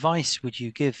 What advice would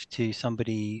you give to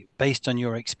somebody based on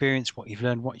your experience, what you've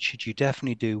learned? What should you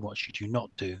definitely do? What should you not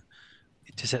do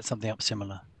to set something up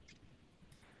similar?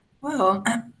 Well,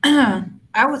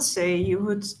 I would say you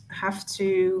would have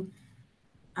to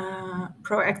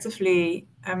proactively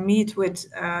meet with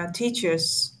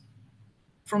teachers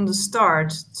from the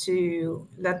start to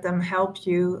let them help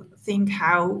you think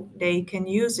how they can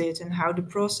use it and how the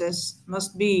process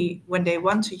must be when they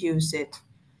want to use it.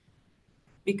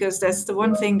 Because that's the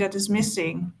one thing that is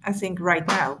missing, I think, right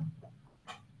now.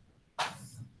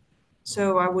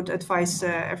 So I would advise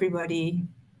everybody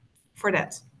for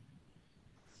that.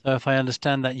 So if I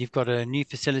understand that, you've got a new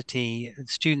facility,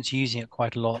 students are using it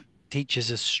quite a lot,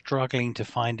 teachers are struggling to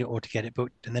find it or to get it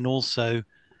booked, and then also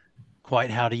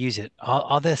quite how to use it.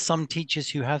 Are there some teachers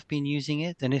who have been using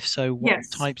it? And if so, what Yes.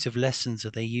 types of lessons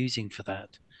are they using for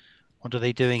that? What are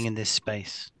they doing in this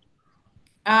space?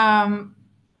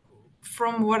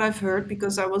 From what I've heard,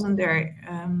 because I wasn't there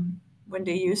when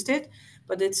they used it,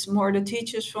 but it's more the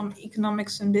teachers from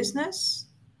economics and business,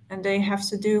 and they have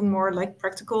to do more like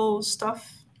practical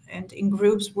stuff and in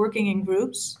groups, working in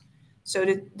groups. So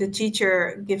the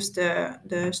teacher gives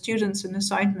the students an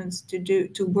assignment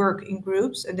to work in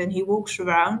groups, and then he walks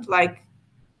around like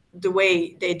the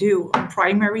way they do on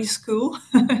primary school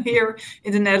here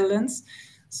in the Netherlands.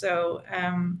 So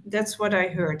that's what I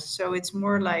heard. So it's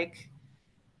more like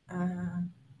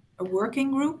a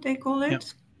working group, they call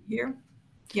it here.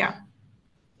 Yeah.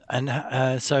 And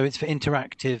so it's for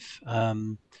interactive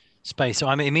space. So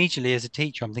I'm immediately, as a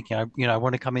teacher, I'm thinking, I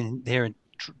want to come in here and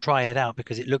try it out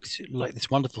because it looks like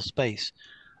this wonderful space.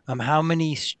 How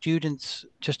many students,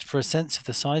 just for a sense of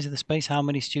the size of the space, how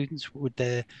many students would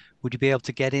you be able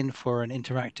to get in for an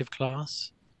interactive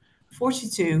class?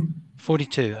 42.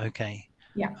 42, okay.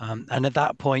 Yeah. And at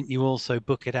that point, you also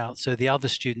book it out, so the other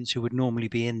students who would normally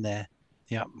be in there,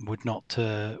 would not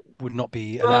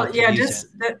be allowed to use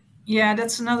it.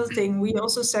 That's another thing. We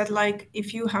also said, like,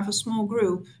 if you have a small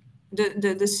group,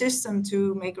 the system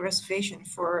to make a reservation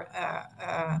for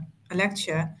a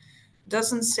lecture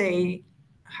doesn't say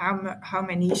how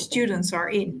many students are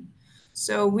in.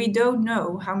 So we don't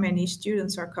know how many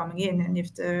students are coming in, and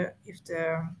if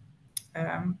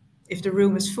the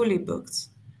room is fully booked,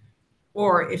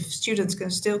 or if students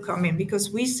can still come in,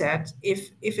 because we said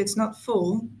if it's not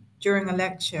full during a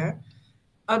lecture,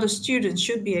 other students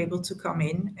should be able to come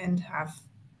in and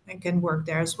can work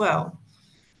there as well.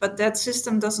 But that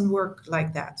system doesn't work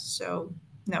like that. So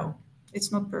no,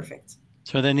 it's not perfect.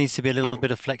 So there needs to be a little bit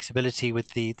of flexibility with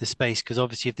the space, because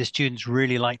obviously if the students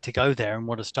really like to go there and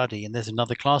want to study and there's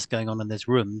another class going on and there's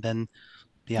room, then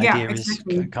the idea is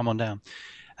come on down.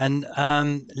 And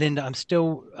Linda,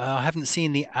 I haven't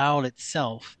seen the owl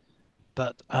itself.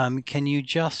 but can you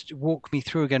just walk me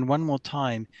through again one more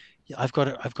time?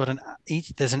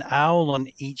 There's an owl on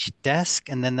each desk,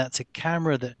 and then that's a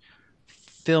camera that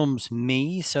films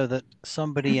me so that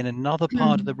somebody in another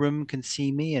part of the room can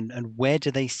see me, and where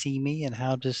do they see me, and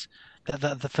how does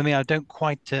for me, I don't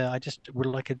quite I just would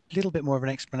like a little bit more of an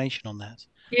explanation on that.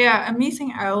 Yeah, a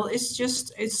meeting owl is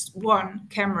just, it's one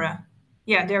camera.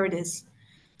 Yeah, there it is.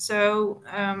 So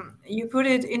you put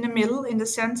it in the middle, in the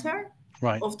center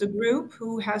Right. of the group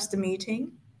who has the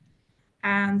meeting,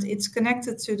 and it's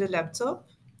connected to the laptop.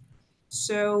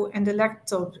 So, and the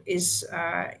laptop is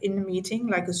in the meeting,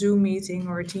 like a Zoom meeting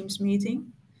or a Teams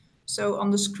meeting. So on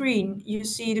the screen, you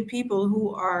see the people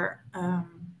who are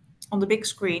on the big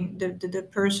screen, the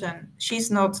person, she's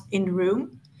not in the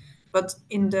room, but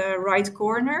in the right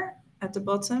corner at the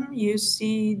bottom, you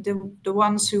see the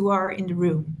ones who are in the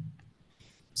room.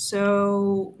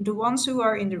 So the ones who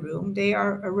are in the room, they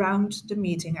are around the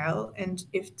meeting owl, and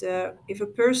if a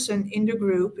person in the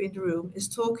group in the room is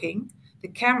talking, the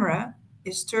camera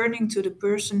is turning to the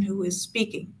person who is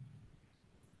speaking.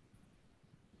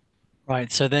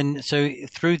 Right. So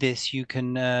through this, you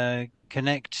can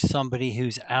connect somebody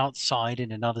who's outside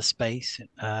in another space.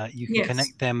 You can Yes.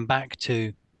 connect them back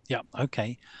to, yeah,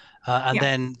 okay. And Yeah.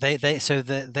 then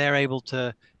they're able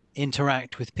to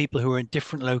interact with people who are in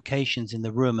different locations in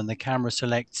the room, and the camera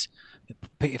selects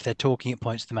if they're talking, it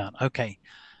points them out. Okay.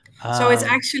 So it's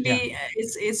Yeah. actually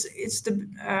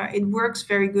it works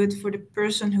very good for the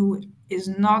person who is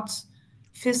not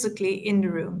physically in the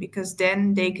room, because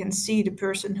then they can see the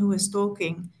person who is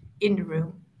talking in the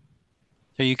room.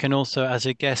 So you can also, as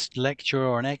a guest lecturer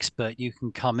or an expert, you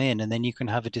can come in and then you can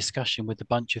have a discussion with a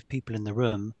bunch of people in the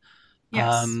room.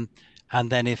 Yes. And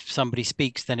then if somebody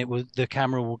speaks, then the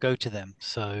camera will go to them.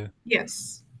 So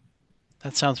Yes.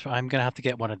 that sounds, I'm going to have to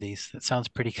get one of these. That sounds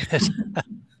pretty good.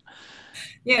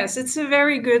 Yes, it's a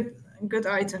very good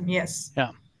item. Yes.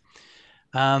 Yeah.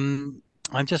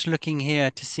 I'm just looking here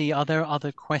to see, are there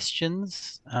other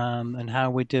questions, and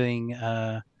how we're doing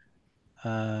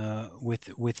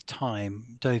with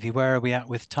time. Dovey, where are we at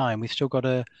with time? We've still got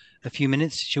a few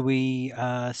minutes. Should we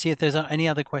see if there's any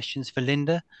other questions for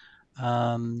Linda?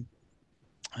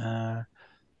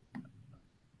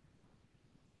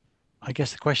 I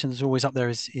guess the question that's always up there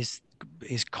is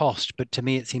cost, but to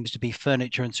me it seems to be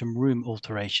furniture and some room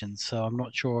alterations. So I'm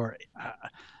not sure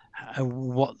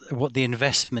what the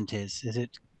investment is. Is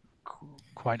it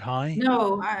quite high?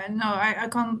 No, I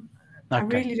can't. I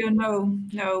Okay. really don't know.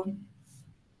 No.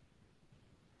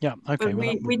 Yeah. Okay. But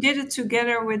Well, we did it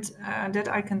together with that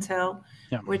I can tell,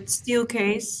 yeah. with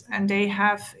Steelcase, and they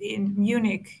have in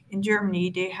Munich, in Germany,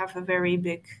 they have a very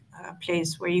big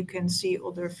place where you can see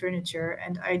all their furniture.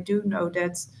 And I do know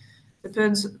that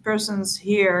the persons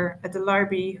here at the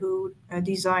library who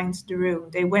designed the room,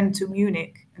 they went to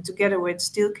Munich, and together with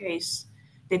Steelcase,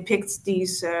 they picked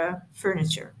these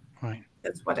furniture. Right.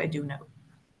 That's what I do know.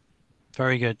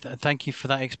 Very good. Thank you for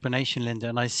that explanation, Linda.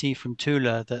 And I see from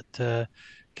Tula that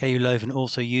KU Leuven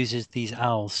also uses these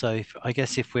owls. So I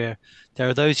guess there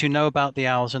are those who know about the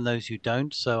owls and those who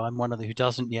don't. So I'm one of the who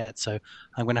doesn't yet. So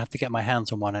I'm going to have to get my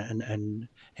hands on one and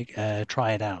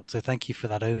try it out. So thank you for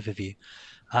that overview.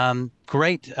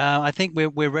 Great. I think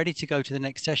we're ready to go to the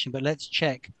next session, but let's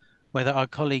check whether our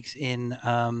colleagues in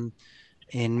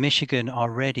Michigan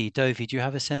are ready. Dovey, do you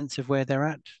have a sense of where they're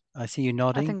at? I see you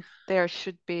nodding. I think there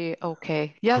should be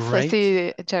okay. Yes, Great. I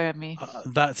see Jeremy.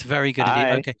 That's very good Hi.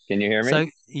 indeed. Okay. Can you hear me? So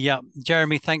yeah,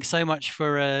 Jeremy, thanks so much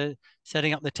for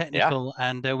setting up the technical,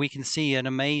 and we can see an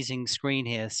amazing screen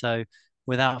here. So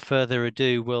without further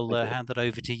ado, we'll hand it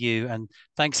over to you. And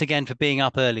thanks again for being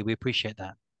up early. We appreciate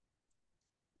that.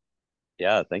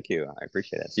 Yeah, thank you. I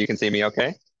appreciate it. So you can see me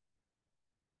okay?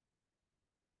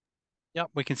 Yep,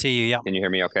 we can see you. Yep. Can you hear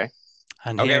me okay?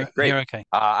 And okay, great. Here, okay.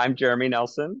 I'm Jeremy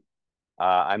Nelson.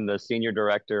 I'm the Senior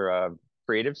Director of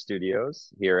Creative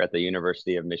Studios here at the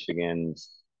University of Michigan's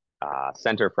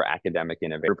Center for Academic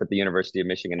Innovation at the University of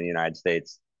Michigan in the United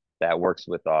States that works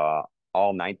with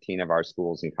all 19 of our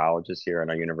schools and colleges here at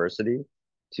our university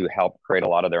to help create a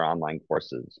lot of their online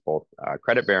courses, both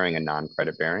credit-bearing and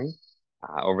non-credit-bearing.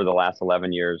 Over the last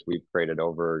 11 years, we've created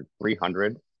over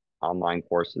 300 online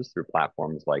courses through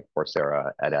platforms like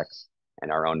Coursera, edX,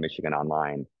 and our own Michigan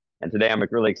Online. And today I'm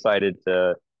really excited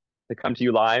to come to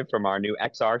you live from our new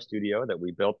XR studio that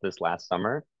we built this last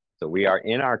summer. So we are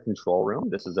in our control room.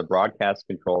 This is a broadcast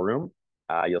control room.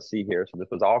 You'll see here, so this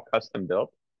was all custom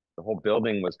built. The whole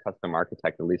building was custom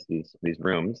architected, at least these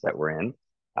rooms that we're in.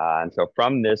 And so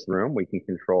from this room, we can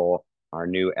control our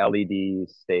new LED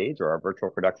stage or our virtual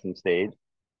production stage.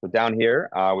 So down here,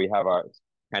 we have our,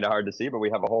 kind of hard to see, but we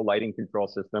have a whole lighting control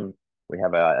system We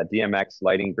have a DMX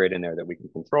lighting grid in there that we can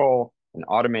control and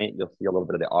automate. You'll see a little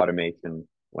bit of the automation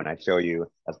when I show you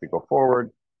as we go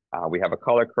forward. We have a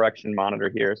color correction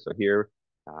monitor here. So here,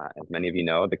 as many of you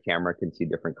know, the camera can see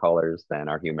different colors than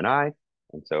our human eye.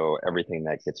 And so everything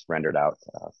that gets rendered out,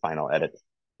 final edit,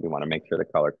 we want to make sure the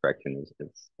color correction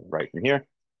is right from here.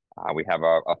 We have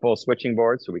a full switching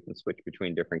board, so we can switch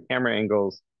between different camera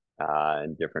angles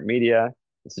and different media.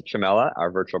 This is Chamela,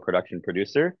 our virtual production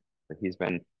producer. He's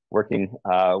been working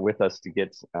with us to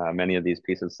get many of these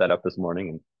pieces set up this morning,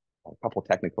 and a couple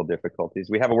technical difficulties.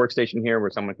 We have a workstation here where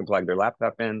someone can plug their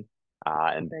laptop in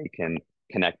and they can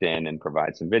connect in and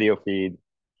provide some video feed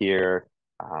here.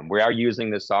 We are using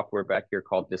this software back here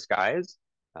called Disguise.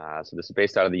 So this is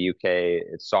based out of the UK.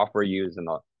 It's software used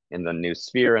in the new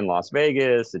Sphere in Las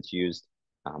Vegas. It's used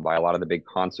by a lot of the big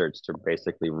concerts to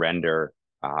basically render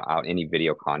out any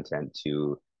video content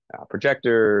to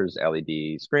projectors,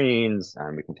 LED screens,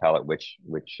 and we can tell it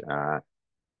which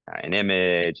an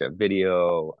image, a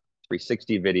video,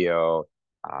 360 video,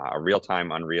 a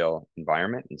real-time Unreal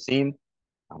environment and scene.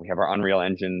 We have our Unreal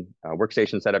Engine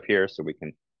workstation set up here, so we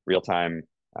can real-time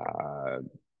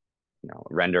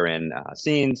render in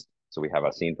scenes. So we have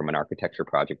a scene from an architecture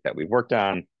project that we've worked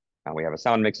on. We have a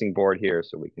sound mixing board here,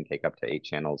 so we can take up to 8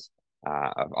 channels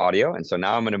of audio. And so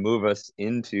now I'm going to move us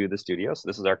into the studio. So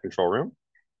this is our control room.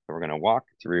 So we're going to walk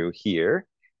through here.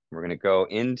 We're going to go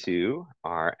into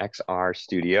our XR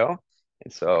studio.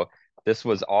 And so this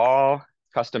was all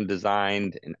custom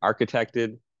designed and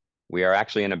architected. We are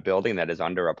actually in a building that is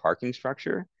under a parking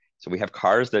structure. So we have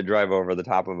cars that drive over the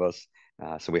top of us.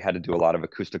 So we had to do a lot of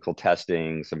acoustical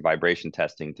testing, some vibration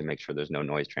testing to make sure there's no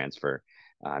noise transfer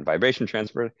and vibration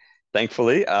transfer.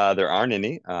 Thankfully, there aren't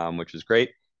any, which is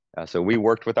great. So we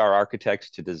worked with our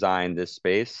architects to design this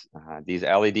space. These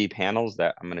LED panels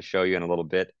that I'm going to show you in a little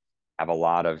bit have a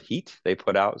lot of heat they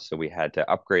put out. So we had to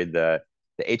upgrade the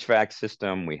HVAC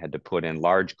system. We had to put in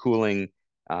large cooling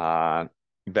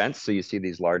vents. So you see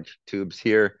these large tubes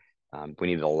here. We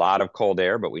needed a lot of cold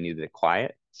air, but we needed it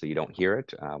quiet so you don't hear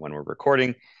it when we're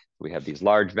recording. We have these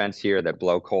large vents here that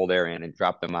blow cold air in and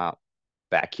drop them out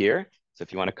back here. So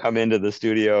if you want to come into the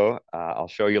studio, I'll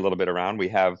show you a little bit around. We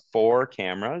have 4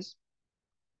 cameras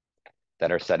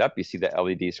that are set up. You see the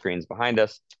LED screens behind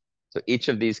us. So each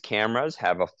of these cameras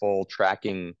have a full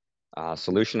tracking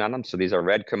solution on them. So these are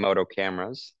red Komodo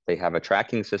cameras. They have a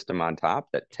tracking system on top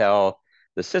that tell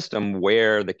the system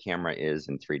where the camera is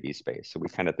in 3D space. So we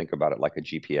kind of think about it like a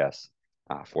GPS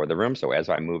for the room. So as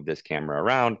I move this camera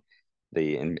around,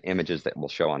 the images that will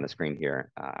show on the screen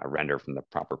here render from the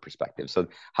proper perspective. So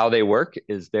how they work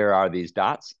is there are these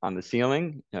dots on the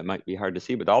ceiling. It might be hard to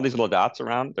see, but all these little dots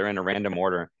around, they're in a random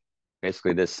order.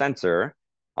 Basically, this sensor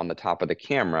on the top of the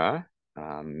camera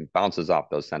bounces off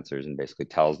those sensors and basically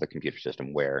tells the computer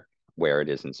system where it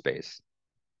is in space.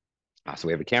 So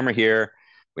we have a camera here.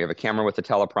 We have a camera with a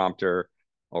teleprompter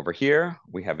over here.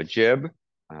 We have a jib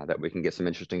that we can get some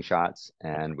interesting shots.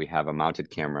 And we have a mounted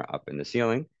camera up in the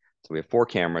ceiling. So we have 4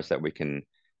 cameras that we can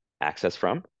access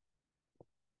from.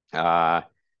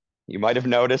 You might have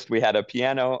noticed we had a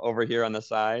piano over here on the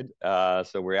side.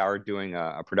 So we are doing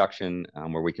a production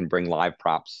where we can bring live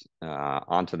props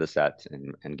onto the set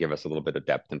and give us a little bit of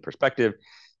depth and perspective.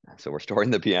 So we're storing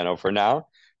the piano for now.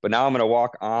 But now I'm going to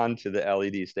walk on to the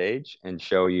LED stage and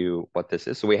show you what this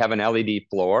is. So we have an LED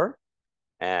floor,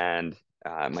 and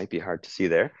it might be hard to see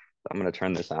there. So I'm going to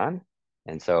turn this on.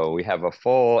 And so we have a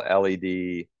full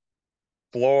LED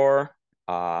floor,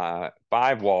 5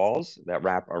 walls that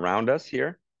wrap around us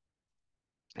here.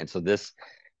 And so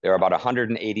there are about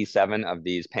 187 of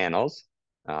these panels.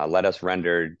 Let us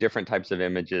render different types of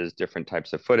images, different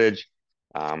types of footage.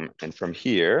 And from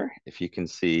here, if you can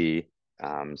see,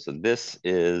 so this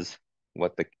is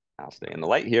what I'll stay in the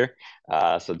light here.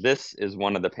 So this is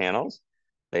one of the panels.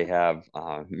 They have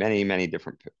many, many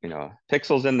different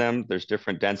pixels in them. There's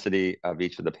different density of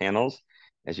each of the panels,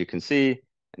 as you can see,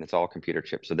 and it's all computer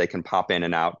chips. So they can pop in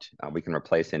and out. We can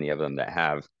replace any of them that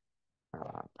have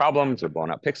problems or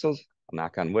blown up pixels. I'll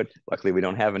knock on wood. Luckily, we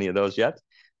don't have any of those yet.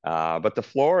 But the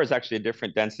floor is actually a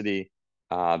different density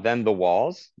than the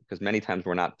walls, because many times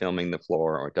we're not filming the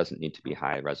floor, or it doesn't need to be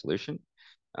high resolution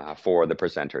for the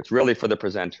presenter. It's really for the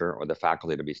presenter or the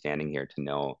faculty to be standing here to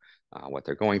know what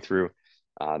they're going through.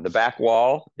 The back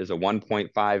wall is a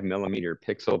 1.5 millimeter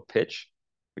pixel pitch,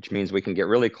 which means we can get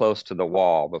really close to the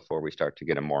wall before we start to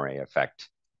get a moire effect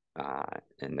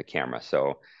in the camera.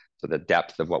 So the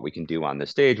depth of what we can do on the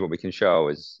stage, what we can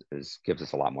show gives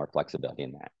us a lot more flexibility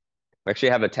in that. We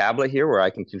actually have a tablet here where I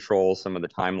can control some of the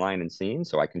timeline and scenes.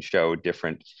 So I can show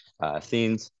different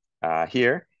scenes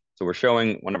here. So we're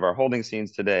showing one of our holding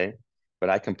scenes today. but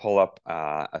I can pull up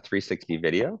a 360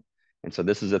 video. And so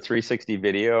this is a 360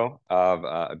 video of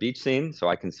a beach scene, so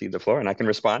I can see the floor and I can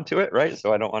respond to it, right?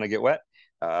 So I don't want to get wet.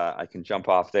 I can jump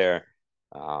off there.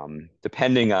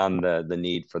 Depending on the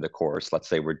need for the course. Let's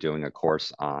say we're doing a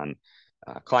course on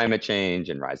climate change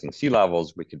and rising sea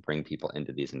levels, we could bring people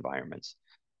into these environments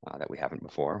that we haven't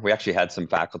before. We actually had some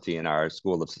faculty in our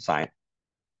School of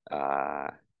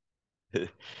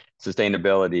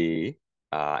Sustainability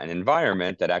and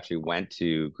Environment that actually went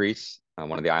to Greece,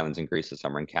 one of the islands in Greece this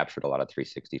summer, and captured a lot of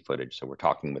 360 footage. So we're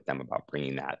talking with them about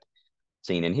bringing that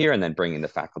scene in here and then bringing the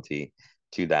faculty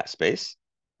to that space.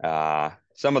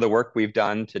 Some of the work we've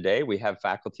done today, we have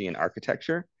faculty in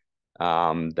architecture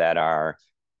that are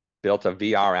built a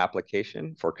VR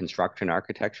application for construction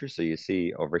architecture. So you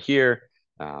see over here,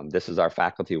 this is our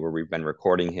faculty where we've been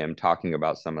recording him talking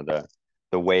about some of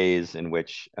the ways in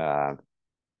which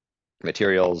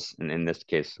materials, and in this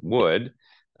case, wood,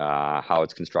 how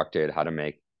it's constructed, how to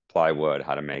make plywood,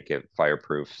 how to make it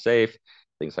fireproof, safe,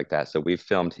 things like that. So we've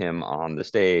filmed him on the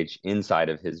stage inside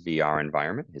of his VR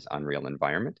environment, his Unreal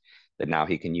environment, that now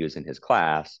he can use in his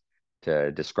class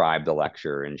to describe the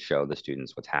lecture and show the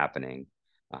students what's happening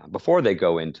before they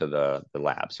go into the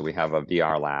lab. So we have a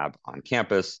VR lab on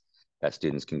campus that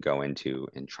students can go into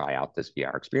and try out this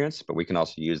VR experience, but we can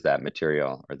also use that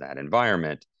material or that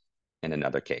environment in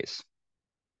another case.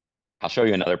 I'll show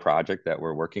you another project that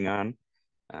we're working on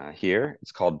here.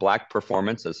 It's called Black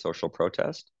Performance as Social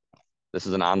Protest. This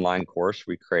is an online course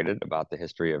we created about the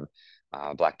history of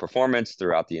Black performance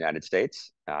throughout the United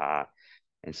States.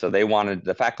 And so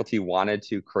the faculty wanted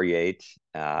to create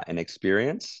an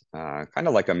experience, kind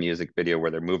of like a music video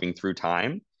where they're moving through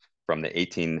time from the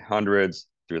 1800s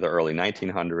through the early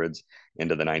 1900s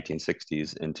into the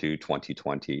 1960s into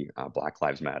 2020, Black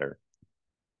Lives Matter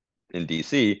in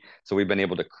DC. So we've been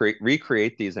able to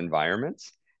recreate these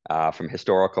environments from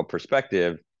historical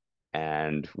perspective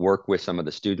and work with some of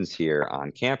the students here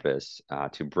on campus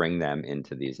to bring them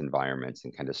into these environments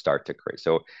and kind of start to create.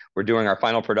 So we're doing our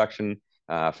final production,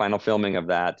 final filming of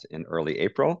that in early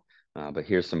April, but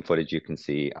here's some footage you can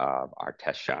see of our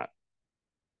test shot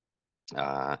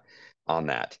on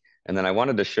that. And then I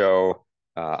wanted to show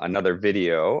another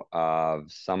video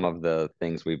of some of the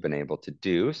things we've been able to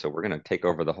do. So we're going to take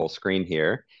over the whole screen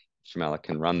here. Shamela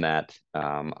can run that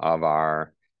of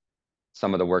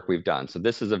some of the work we've done. So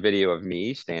this is a video of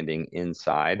me standing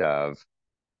inside of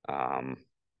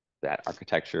that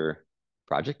architecture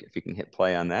project. If you can hit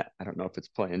play on that. I don't know if it's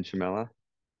playing, Shamela.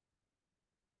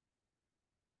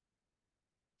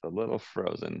 It's a little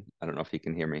frozen. I don't know if you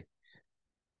can hear me.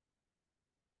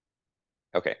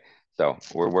 Okay, so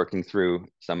we're working through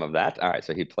some of that. All right,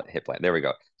 so hit play. There we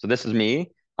go. So this is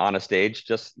me on a stage,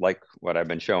 just like what I've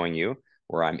been showing you,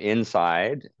 where I'm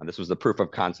inside. This was the proof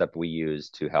of concept we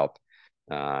used to help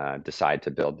decide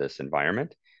to build this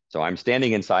environment. So I'm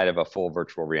standing inside of a full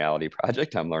virtual reality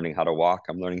project. I'm learning how to walk.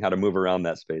 I'm learning how to move around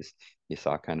that space. You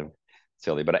saw, kind of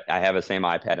silly, but I have the same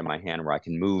iPad in my hand where I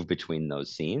can move between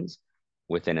those scenes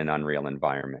within an Unreal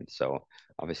environment. So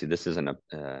obviously this isn't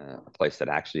a place that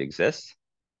actually exists.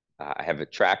 I have a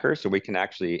tracker, so we can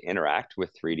actually interact with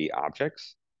 3D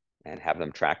objects and have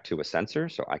them tracked to a sensor,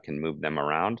 so I can move them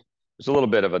around. There's a little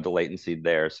bit of a latency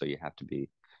there, so you have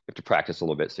to practice a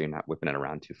little bit so you're not whipping it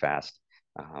around too fast.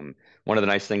 One of the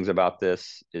nice things about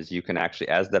this is you can actually,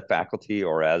 as the faculty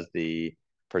or as the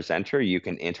presenter, you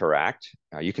can interact.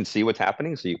 You can see what's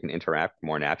happening, so you can interact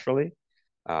more naturally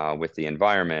with the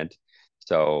environment.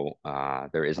 So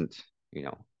there isn't,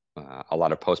 a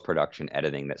lot of post-production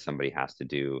editing that somebody has to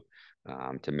do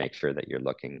to make sure that you're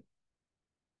looking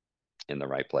in the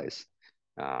right place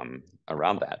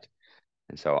around that.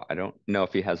 And so I don't know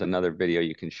if he has another video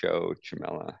you can show,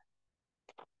 Chamela.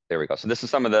 There we go. So this is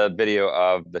some of the video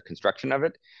of the construction of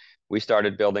it. We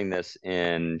started building this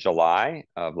in July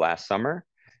of last summer,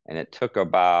 and it took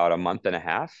about a month and a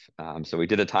half. So we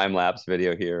did a time-lapse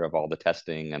video here of all the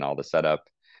testing and all the setup.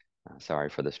 Sorry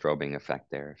for the strobing effect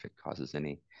there if it causes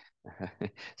any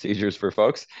seizures for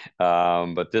folks.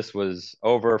 But this was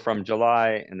over from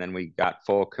July, and then we got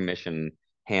full commission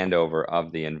handover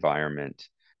of the environment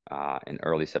in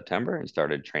early September and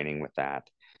started training with that.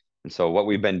 And so what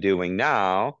we've been doing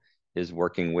now is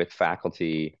working with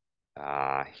faculty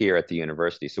here at the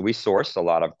university. So we source a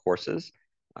lot of courses.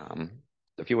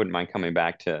 If you wouldn't mind coming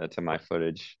back to my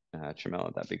footage,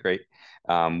 Chamela, that'd be great.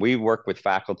 We work with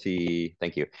faculty,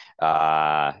 thank you,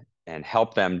 and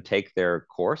help them take their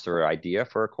course or idea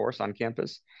for a course on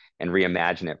campus and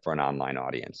reimagine it for an online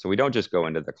audience. So we don't just go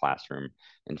into the classroom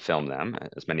and film them.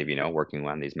 As many of you know, working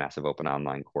on these massive open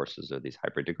online courses or these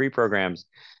hybrid degree programs,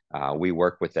 we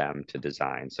work with them to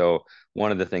design. So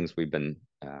one of the things we've been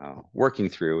working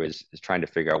through is trying to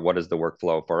figure out what is the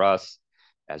workflow for us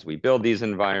as we build these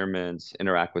environments,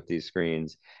 interact with these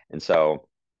screens. And so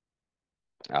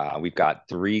we've got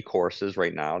 3 courses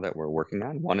right now that we're working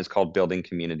on. One is called Building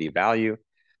Community Value.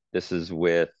 This is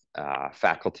with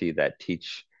faculty that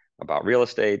teach about real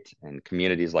estate and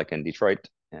communities like in Detroit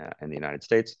in the United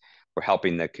States. We're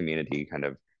helping the community kind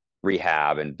of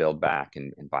rehab and build back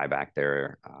and buy back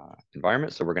their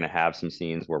environment. So we're going to have some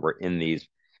scenes where we're in these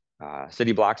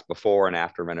city blocks before and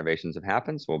after renovations have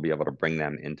happened. So we'll be able to bring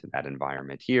them into that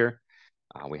environment here.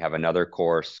 We have another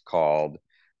course called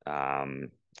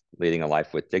Leading a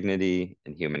Life with Dignity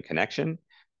and Human Connection,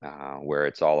 where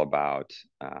it's all about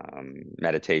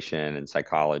meditation and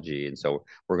psychology. And so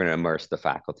we're going to immerse the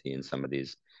faculty in some of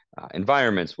these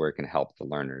environments where it can help the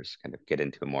learners kind of get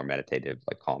into a more meditative,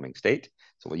 like calming state.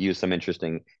 So we'll use some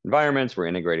interesting environments. We're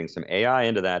integrating some AI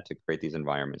into that to create these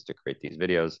environments, to create these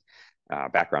videos,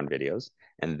 background videos.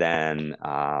 And then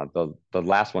the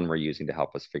last one we're using to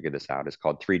help us figure this out is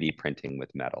called 3D printing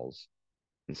with metals.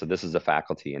 And so this is a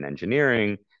faculty in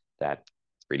engineering that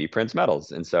 3D prints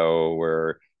metals. And so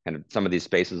we're kind of, some of these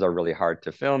spaces are really hard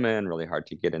to film in, really hard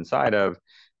to get inside of.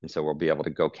 And so we'll be able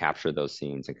to go capture those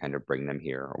scenes and kind of bring them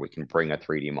here, or we can bring a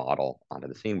 3D model onto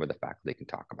the scene where the faculty can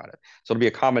talk about it. So it'll be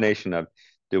a combination of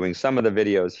doing some of the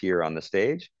videos here on the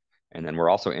stage, and then we're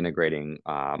also integrating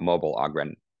mobile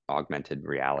augmented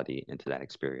reality into that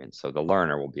experience. So the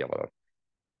learner will be able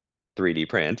to 3D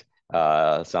print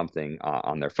something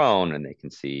on their phone, and they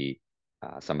can see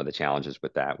some of the challenges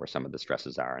with that, where some of the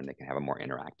stresses are, and they can have a more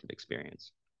interactive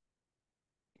experience.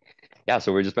 Yeah,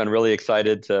 so we've just been really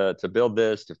excited to build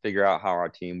this, to figure out how our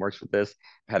team works with this.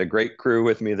 I had a great crew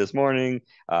with me this morning.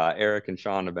 Eric and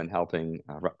Sean have been helping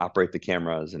operate the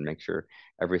cameras and make sure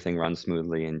everything runs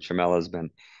smoothly. And Shamella's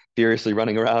been furiously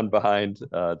running around behind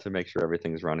to make sure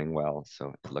everything's running well.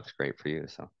 So it looks great for you.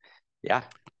 So yeah,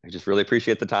 I just really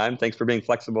appreciate the time. Thanks for being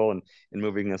flexible and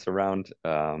moving this around.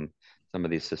 Some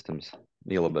of these systems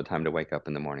need a little bit of time to wake up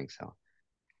in the morning. So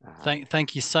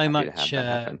thank you so much.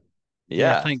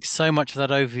 Yeah, thanks so much for that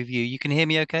overview. You can hear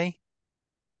me okay?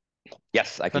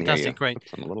 Yes, I can Fantastic, hear you. great.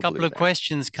 Oops, I'm a little couple blue of there.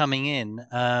 questions coming in.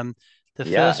 The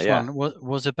first one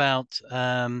was about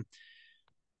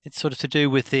it's sort of to do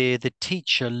with the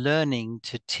teacher learning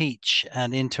to teach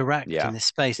and interact in this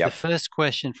space. The first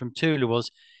question from Tula was,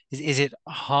 is it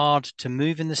hard to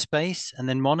move in the space? And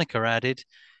then Monica added,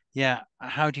 yeah,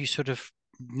 how do you sort of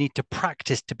need to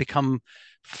practice to become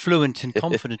fluent and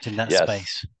confident in that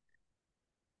space?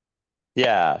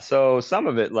 Yeah, so some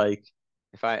of it, like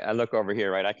if I look over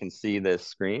here, right, I can see this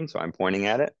screen, so I'm pointing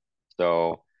at it.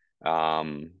 So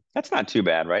that's not too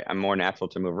bad, right? I'm more natural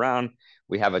to move around.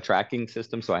 We have a tracking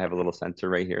system, so I have a little sensor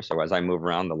right here. So as I move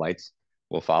around, the lights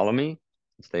will follow me,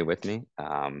 stay with me.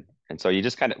 And so you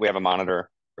just kind of, we have a monitor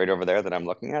right over there that I'm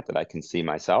looking at that I can see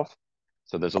myself.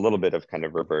 So there's a little bit of kind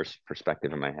of reverse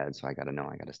perspective in my head. So I got to know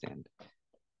I got to stand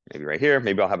maybe right here.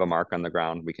 Maybe I'll have a mark on the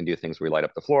ground. We can do things where we light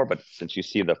up the floor, but since you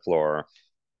see the floor,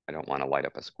 I don't want to light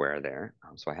up a square there.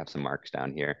 So I have some marks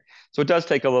down here. So it does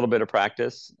take a little bit of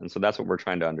practice. And so that's what we're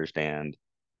trying to understand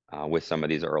with some of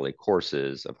these early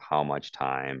courses of how much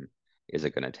time is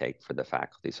it going to take for the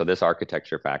faculty. So this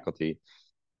architecture faculty,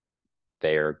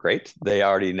 they are great. They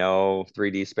already know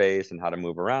 3D space and how to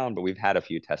move around, but we've had a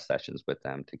few test sessions with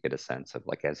them to get a sense of,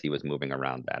 like, as he was moving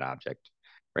around that object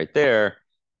right there,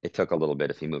 it took a little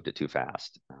bit if he moved it too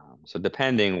fast. So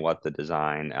depending what the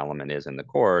design element is in the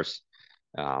course,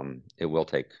 it will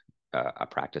take a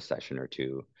practice session or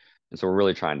two. And so we're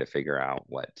really trying to figure out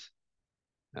what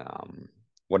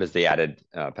is the added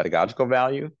pedagogical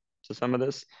value to some of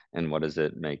this, and what does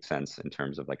it make sense in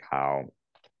terms of like how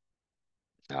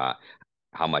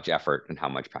much effort and how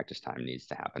much practice time needs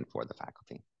to happen for the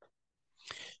faculty.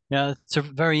 Yeah, it's a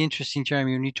very interesting,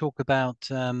 Jeremy, when you talk about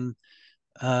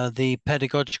the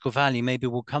pedagogical value. Maybe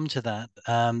we'll come to that.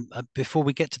 Before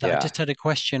we get to that, I just had a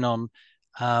question on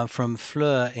from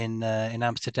Fleur in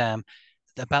Amsterdam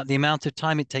about the amount of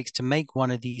time it takes to make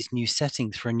one of these new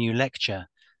settings for a new lecture.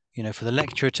 You know, for the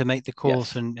lecturer to make the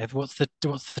course, and what's the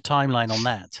timeline on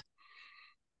that?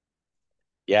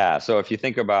 Yeah, so if you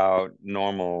think about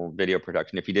normal video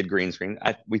production, if you did green screen,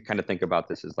 we kind of think about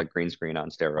this as like green screen on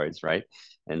steroids, right?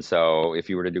 And so if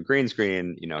you were to do green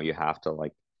screen, you know, you have to,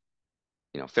 like,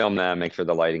 you know, film them, make sure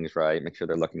the lighting's right, make sure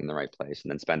they're looking in the right place,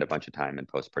 and then spend a bunch of time in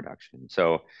post-production.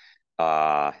 So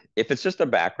If it's just a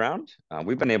background,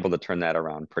 we've been able to turn that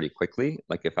around pretty quickly.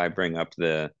 Like if I bring up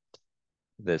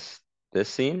this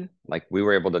scene, like we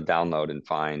were able to download and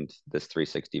find this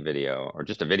 360 video, or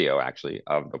just a video actually,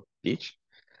 of the beach.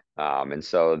 And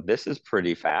so this is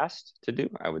pretty fast to do.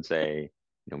 I would say,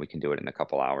 we can do it in a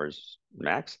couple hours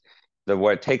max.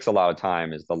 What takes a lot of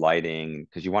time is the lighting,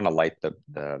 because you want to light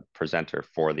the presenter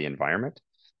for the environment.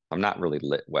 I'm not really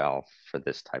lit well for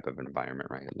this type of environment,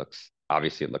 right?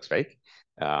 Obviously it looks fake.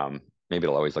 Maybe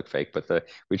it'll always look fake, but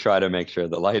we try to make sure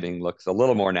the lighting looks a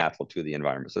little more natural to the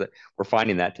environment. So that we're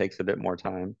finding that takes a bit more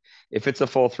time. If it's a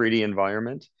full 3D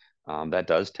environment, that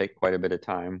does take quite a bit of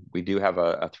time. We do have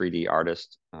a 3D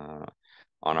artist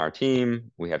on our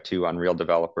team. We have 2 Unreal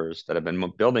developers that have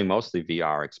been building mostly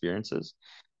VR experiences.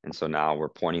 And so now we're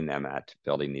pointing them at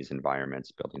building these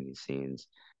environments, building these scenes.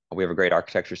 We have a great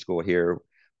architecture school here.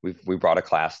 We brought a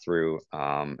class through,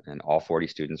 and all 40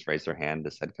 students raised their hand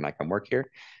and said, "Can I come work here?"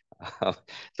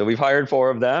 So we've hired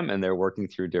 4 of them, and they're working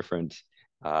through different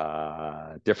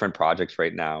projects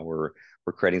right now. We're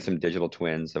creating some digital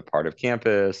twins of part of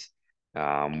campus.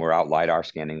 We're out LiDAR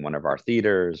scanning one of our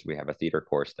theaters. We have a theater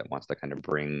course that wants to kind of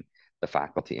bring the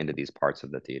faculty into these parts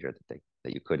of the theater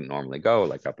that you couldn't normally go,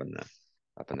 like up in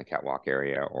the catwalk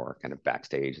area or kind of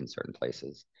backstage in certain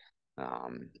places.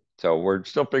 So we're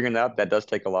still figuring that out. That does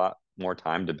take a lot more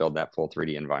time to build that full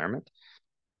 3D environment.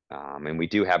 And we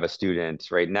do have a student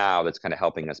right now that's kind of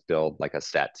helping us build like a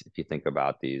set. If you think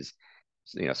about these,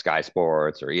 Sky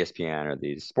Sports or ESPN or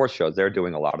these sports shows, they're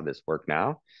doing a lot of this work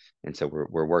now. And so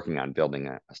we're working on building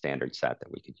a standard set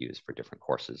that we could use for different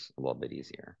courses a little bit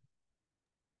easier.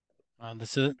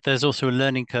 There's also a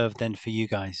learning curve then for you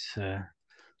guys.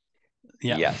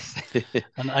 Yeah. Yes.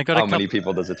 And I got How many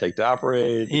people does it take to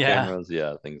operate the cameras?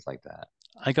 Yeah, things like that.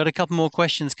 I got a couple more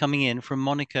questions coming in from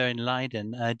Monica in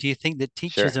Leiden. Do you think that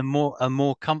teachers are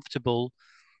more comfortable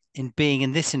in being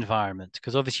in this environment?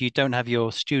 Because obviously you don't have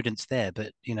your students there,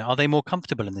 but are they more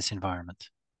comfortable in this environment?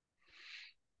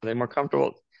 Are they more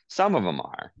comfortable? Some of them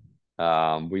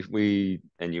are. We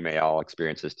and you may all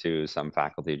experience this too. Some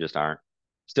faculty just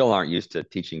still aren't used to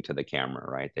teaching to the camera,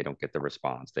 right? They don't get the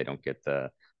response. They don't get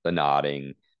the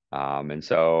nodding. And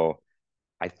so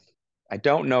I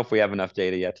don't know if we have enough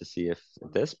data yet to see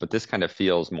but this kind of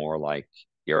feels more like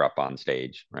you're up on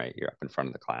stage, right? You're up in front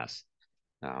of the class.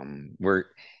 We're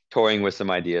toying with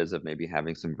some ideas of maybe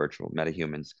having some virtual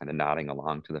metahumans kind of nodding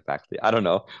along to the faculty. I don't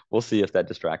know. We'll see if that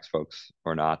distracts folks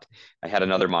or not. I had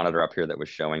another monitor up here that was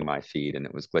showing my feed and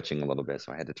it was glitching a little bit.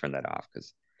 So I had to turn that off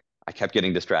because I kept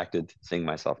getting distracted, seeing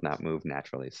myself not move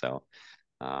naturally. So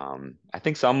I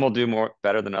think some will do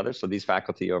better than others. So these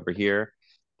faculty over here,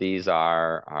 these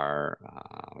are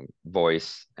our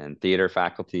voice and theater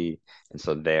faculty. And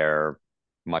so they're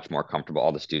much more comfortable.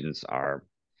 All the students are,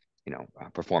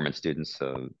 performance students.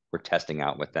 So we're testing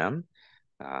out with them.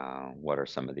 What are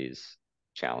some of these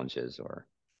challenges or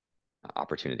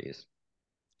opportunities?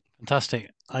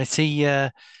 Fantastic. I see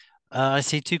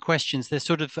 2 questions. They're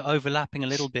sort of overlapping a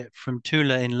little bit from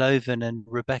Tula in Leuven and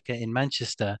Rebecca in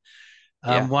Manchester.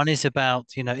 One is about,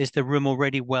 is the room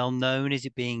already well known? Is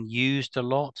it being used a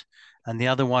lot? And the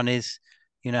other one is,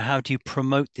 how do you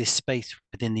promote this space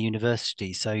within the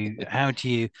university? So how do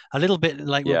you, a little bit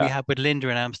like what we had with Linda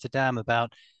in Amsterdam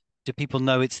about, do people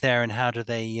know it's there and how do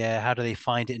they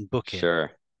find it and book it?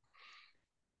 Sure.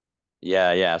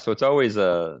 Yeah. So it's always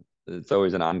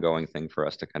an ongoing thing for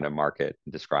us to kind of market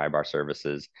and describe our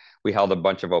services. We held a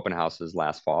bunch of open houses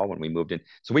last fall when we moved in.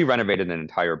 So we renovated an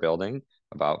entire building,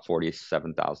 about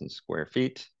 47,000 square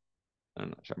feet. I'm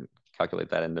not sure I'm calculate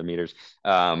that into meters.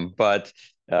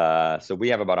 So we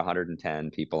have about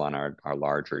 110 people on our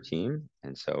larger team.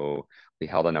 And so we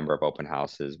held a number of open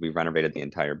houses. We renovated the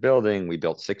entire building. We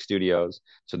built 6 studios.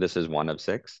 So this is one of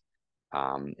 6.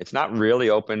 It's not really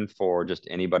open for just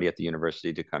anybody at the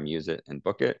university to come use it and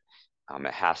book it.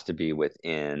 It has to be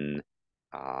within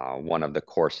one of the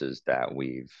courses that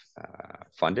we've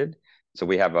funded. So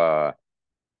we have a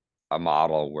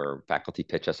model where faculty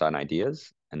pitch us on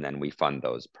ideas and then we fund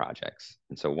those projects.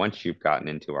 And so once you've gotten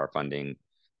into our funding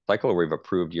cycle, we've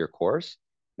approved your course,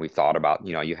 we thought about,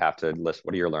 you have to list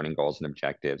what are your learning goals and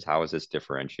objectives? How is this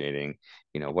differentiating?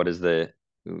 What is the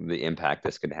impact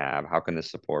this could have? How can this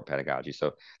support pedagogy?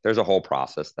 So there's a whole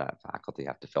process that faculty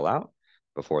have to fill out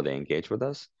before they engage with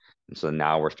us. And so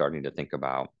now we're starting to think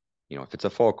about, if it's a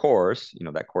full course,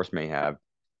 that course may have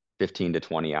 15 to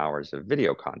 20 hours of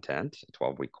video content, a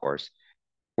 12-week course.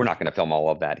 We're not going to film all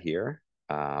of that here,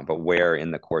 but where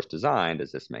in the course design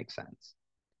does this make sense?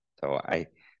 So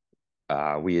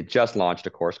we had just launched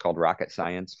a course called Rocket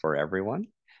Science for Everyone.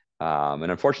 And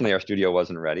unfortunately, our studio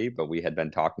wasn't ready, but we had been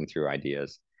talking through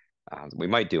ideas. we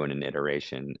might do in an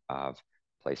iteration of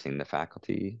placing the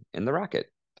faculty in the rocket,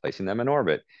 placing them in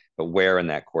orbit, but where in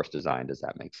that course design does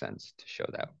that make sense to show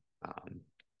that?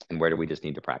 And where do we just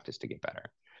need to practice to get better?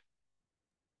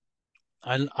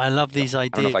 I love these I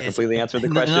don't know if I ideas. completely answered the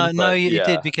No, question, no, but you yeah,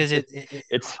 did, because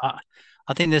it's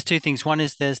I think there's two things. One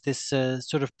is there's this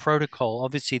sort of protocol.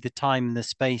 Obviously, the time and the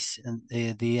space and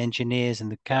the engineers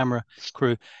and the camera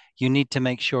crew, you need to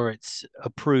make sure it's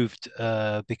approved,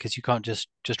 because you can't just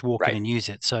walk in right. and use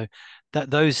it. So that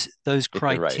those Right.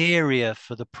 criteria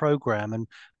for the program and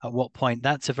at what point,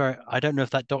 that's a very, I don't know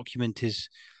if that document is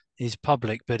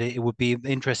public, but it would be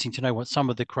interesting to know what some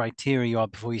of the criteria are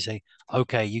before you say,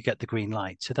 okay, you get the green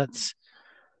light. So that's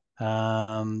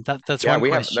that's Yeah, one they're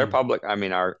question. public. I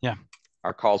mean, Yeah.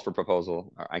 our calls for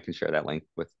proposal, I can share that link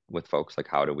with folks, like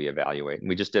how do we evaluate? And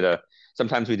we just did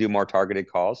sometimes we do more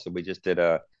targeted calls. So we just did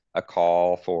a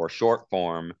call for short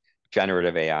form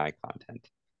generative AI content.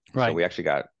 Right. So we actually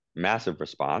got massive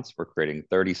response. We're creating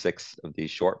 36 of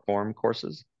these short form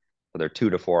courses. So they're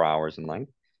 2 to 4 hours in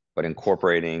length, but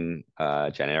incorporating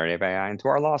generative AI into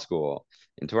our law school,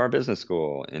 into our business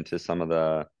school, into some of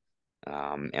the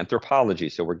anthropology.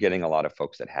 So we're getting a lot of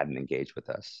folks that hadn't engaged with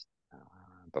us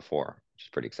before, which is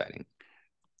pretty exciting.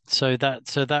 So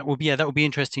that would be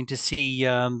interesting to see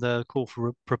the call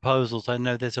for proposals. I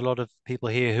know there's a lot of people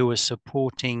here who are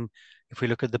supporting, if we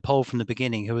look at the poll from the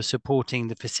beginning, who are supporting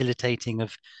the facilitating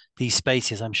of these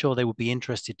spaces. I'm sure they would be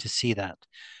interested to see that.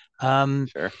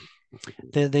 Sure.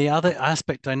 The other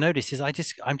aspect I noticed is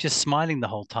I'm just smiling the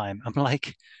whole time. I'm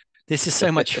like, this is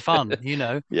so much fun,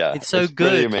 Yeah, it's so it's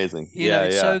pretty good. amazing.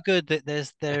 It's so good that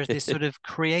there's this sort of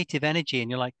creative energy,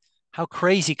 and you're like, how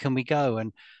crazy can we go?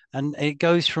 And it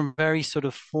goes from very sort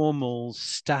of formal,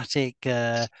 static,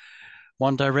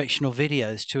 one directional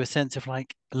videos to a sense of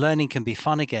like learning can be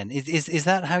fun again. Is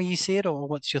that how you see it, or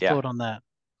what's your Yeah, thought on that?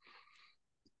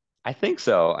 I think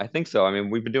so. I mean,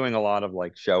 we've been doing a lot of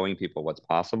like showing people what's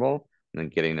possible and then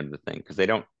getting them to think, because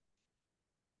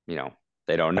you know,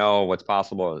 they don't know what's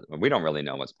possible. We don't really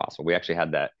know what's possible. We actually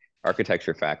had that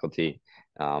architecture faculty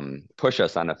push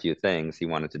us on a few things. He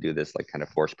wanted to do this like kind of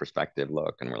forced perspective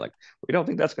look, and we're like, we don't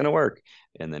think that's going to work.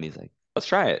 And then he's like, let's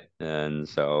try it. And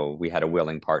so we had a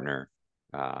willing partner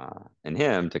in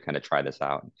him to kind of try this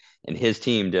out. And his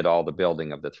team did all the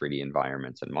building of the 3D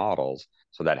environments and models,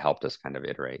 so that helped us kind of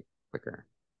iterate quicker.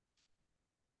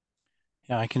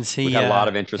 Yeah, I can see. We've had a lot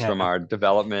of interest yeah. from our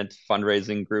development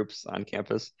fundraising groups on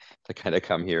campus to kind of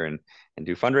come here and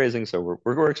do fundraising. So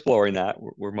we're exploring that.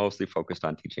 We're mostly focused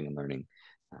on teaching and learning.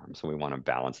 So we want to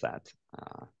balance that,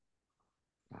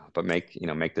 but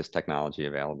make this technology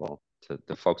available to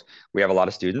the folks. We have a lot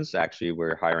of students. Actually,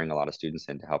 we're hiring a lot of students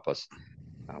in to help us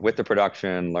with the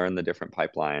production, learn the different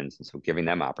pipelines, and so giving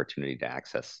them opportunity to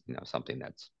access something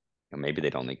that's maybe they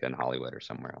don't think in Hollywood or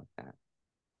somewhere like that.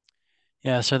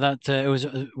 Yeah, so that it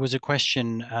was a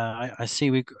question. I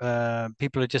see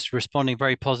people are just responding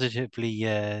very positively,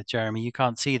 Jeremy. You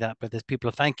can't see that, but there's people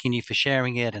are thanking you for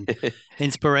sharing it and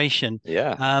inspiration.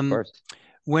 Yeah, of course.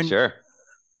 Sure.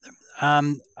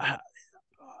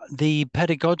 The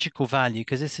pedagogical value,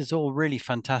 because this is all really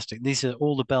fantastic. These are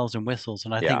all the bells and whistles,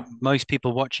 and I think most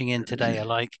people watching in today are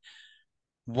like,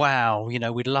 wow,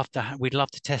 we'd love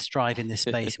to test drive in this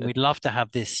space, and we'd love to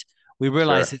have this. We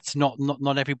realize it's not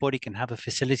everybody can have a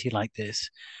facility like this.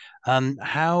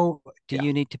 How do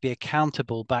you need to be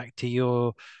accountable back to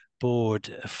your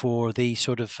board for the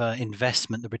sort of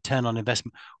investment, the return on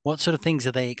investment? What sort of things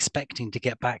are they expecting to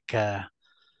get back?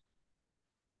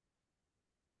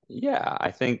 Yeah,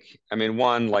 I mean,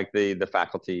 one, like the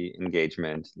faculty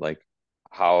engagement, like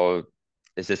how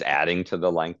is this adding to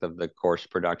the length of the course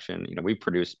production? We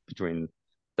produce between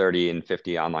 30 and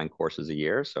 50 online courses a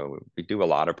year, so we do a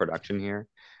lot of production here.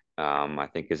 I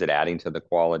think, is it adding to the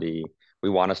quality? We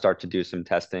want to start to do some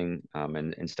testing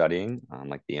and studying on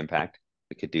like the impact.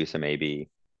 We could do some A/B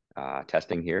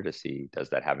testing here to see, does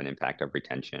that have an impact of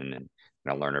retention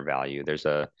and learner value? There's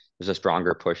a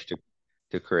stronger push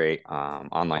to create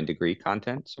online degree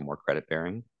content, so more credit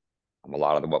bearing. A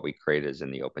lot of what we create is in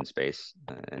the open space,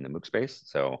 in the MOOC space.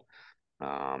 So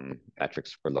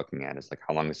metrics we're looking at is like,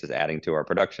 how long this is adding to our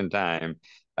production time,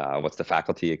 what's the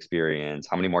faculty experience,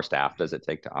 how many more staff does it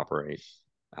take to operate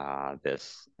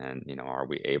this, and are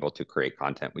we able to create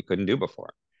content we couldn't do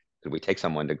before? Could we take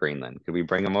someone to Greenland? Could we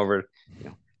bring them over?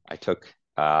 I took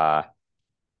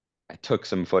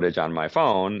some footage on my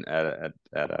phone at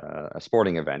a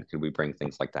sporting event. Could we bring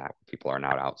things like that? People are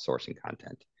now outsourcing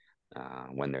content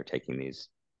when they're taking these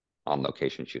on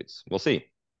location shoots. We'll see.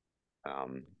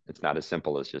 It's not as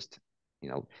simple as just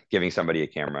giving somebody a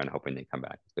camera and hoping they come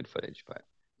back with good footage, but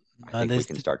I think we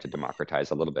can start to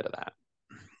democratize a little bit of that.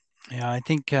 Yeah, I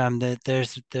think that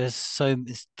there's so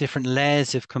different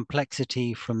layers of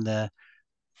complexity from the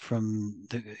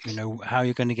how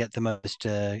you're going to get the most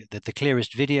the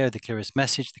clearest video, the clearest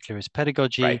message, the clearest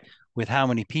pedagogy, with how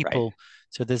many people.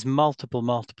 So there's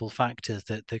multiple factors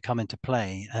that come into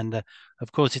play, and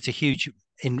of course it's a huge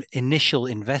initial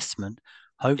investment.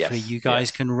 Hopefully you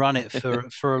guys can run it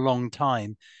for a long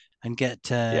time and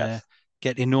get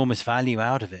enormous value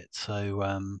out of it.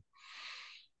 So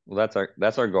well,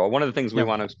 that's our goal. One of the things we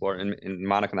want to explore, and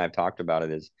Monica and I have talked about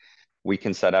it, is we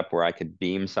can set up where I could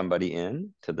beam somebody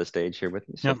in to the stage here with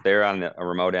me. So if they're on a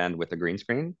remote end with a green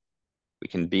screen, we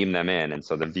can beam them in. And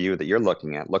so the view that you're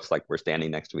looking at looks like we're standing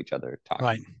next to each other talking.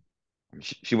 Right.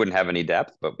 She wouldn't have any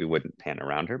depth, but we wouldn't pan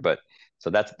around her. But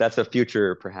so that's a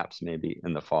future, perhaps maybe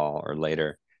in the fall or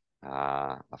later,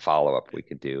 a follow-up we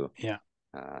could do. Yeah.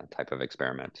 Type of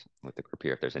experiment with the group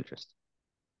here if there's interest.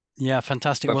 Yeah,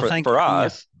 fantastic. But well, for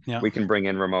us, we can bring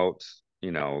in remote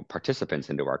participants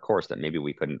into our course that maybe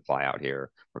we couldn't fly out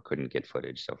here or couldn't get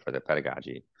footage. So for the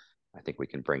pedagogy, I think we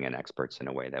can bring in experts in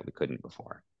a way that we couldn't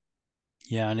before.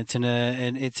 Yeah, and it's in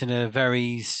a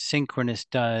very synchronous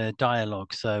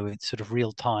dialogue, so it's sort of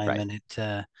real time, and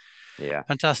it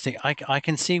fantastic. I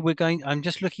can see I'm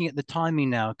just looking at the timing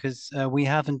now, because we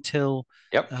have until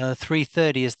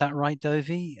 3:30. Is that right,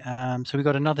 Dovie? So we've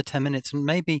got another 10 minutes, and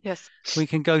maybe we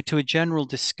can go to a general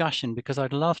discussion, because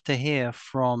I'd love to hear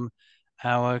from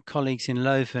our colleagues in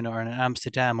Leuven or in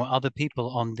Amsterdam or other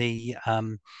people on the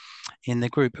in the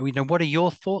group. What are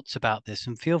your thoughts about this?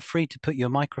 And feel free to put your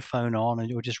microphone on,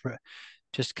 or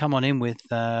just come on in with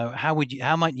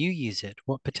how might you use it?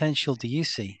 What potential do you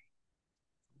see?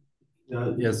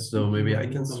 Yes, so maybe I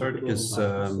can start, because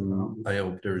I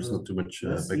hope there is not too much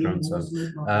background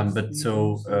sound. But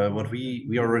so what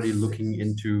we are already looking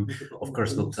into, of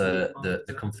course, not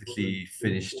the completely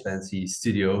finished fancy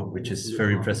studio, which is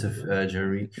very impressive,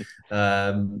 Jeremy.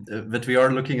 But we are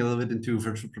looking a little bit into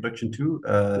virtual production too,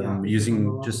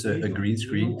 using just a green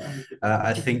screen.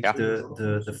 I think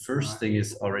the first thing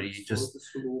is already just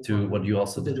to what you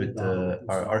also did with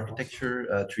our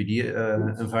architecture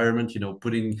 3D environment,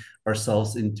 putting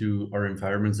ourselves into our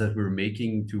environments that we're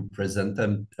making to present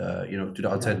them, to the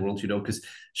outside world, because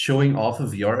showing off a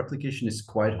VR application is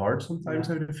quite hard sometimes,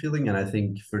 I have a feeling, and I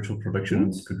think virtual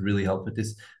production could really help with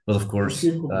this. But of course,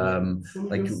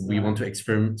 like we want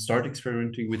to start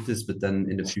experimenting with this, but then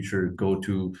in the future go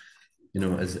to,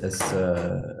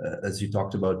 as you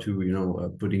talked about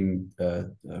too, putting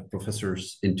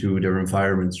professors into their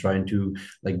environments, trying to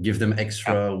give them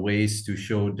extra ways to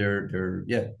show their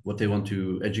what they want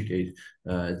to educate.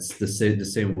 It's the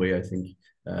same way, I think,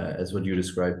 as what you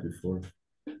described before.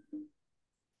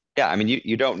 Yeah, I mean,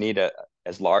 you don't need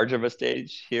as large of a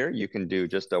stage here. You can do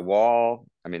just a wall.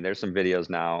 I mean, there's some videos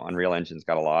now. Unreal Engine's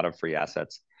got a lot of free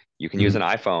assets. You can use an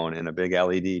iPhone and a big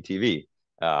LED TV.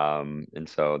 And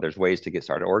so there's ways to get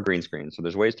started, or green screen. So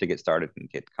there's ways to get started and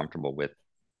get comfortable with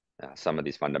some of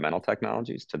these fundamental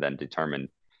technologies to then determine,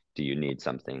 do you need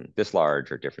something this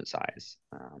large or different size?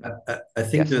 I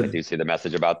think I do see the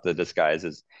message about the disguise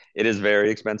it is very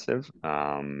expensive.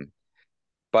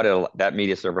 But that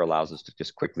media server allows us to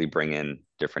just quickly bring in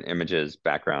different images,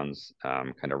 backgrounds,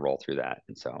 kind of roll through that.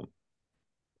 And so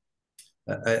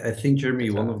I think, Jeremy,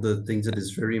 one of the things that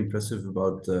is very impressive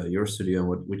about your studio,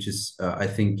 which is, I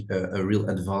think, a real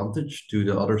advantage to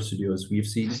the other studios we've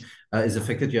seen, is the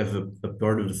fact that you have a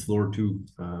part of the floor too.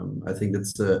 I think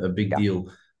that's a big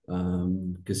deal,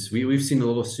 because we've seen a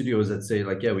lot of studios that say,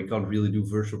 we can't really do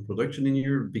virtual production in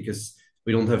here because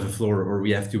we don't have a floor, or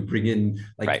we have to bring in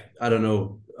I don't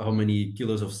know how many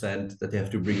kilos of sand that they have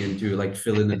to bring in to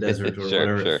fill in the desert or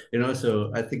whatever.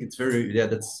 So I think it's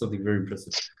that's something very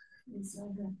impressive.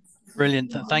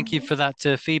 Brilliant. Thank you for that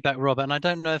feedback, Robert. And I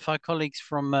don't know if our colleagues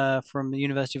from the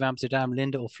University of Amsterdam,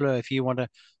 Linda or Fleur, if you want to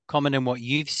comment on what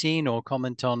you've seen, or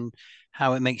comment on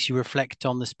how it makes you reflect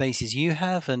on the spaces you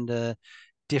have and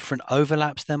different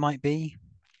overlaps there might be.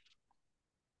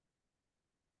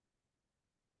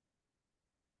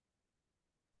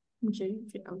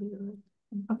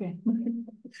 Okay.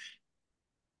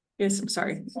 Yes, I'm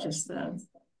sorry. Just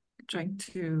trying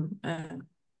to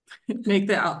make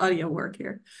the audio work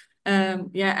here.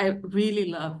 I really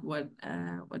love what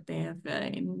they have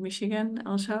in Michigan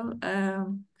also.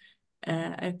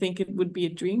 I think it would be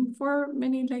a dream for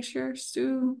many lecturers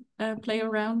to play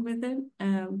around with it.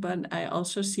 But I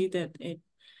also see that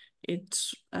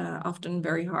it's often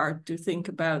very hard to think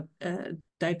about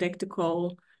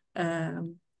didactical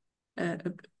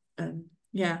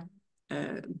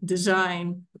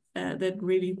design that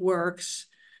really works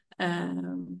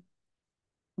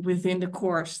within the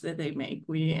course that they make.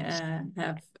 We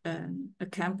have a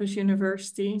campus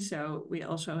university, so we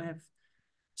also have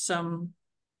some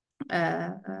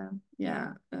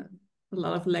a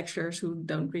lot of lecturers who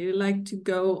don't really like to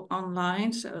go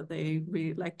online, so they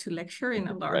really like to lecture in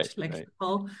a large lecture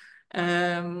hall.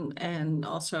 And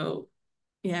also,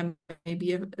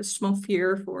 maybe a small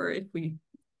fear for if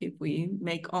we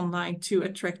make online too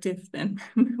attractive, then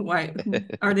why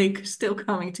are they still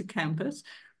coming to campus?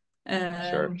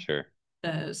 Sure.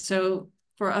 So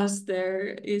for us, there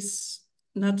is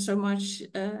not so much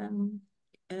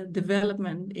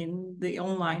development in the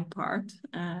online part.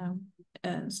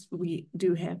 As we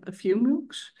do have a few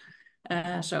MOOCs.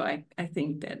 So I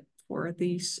think that for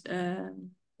these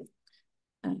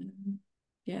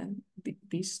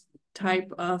these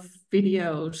type of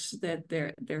videos, that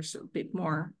there's a bit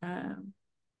more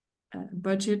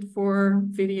budget for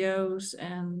videos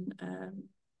and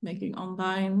making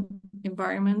online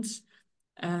environments.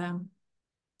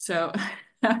 So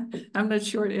I'm not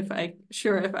sure if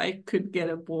I could get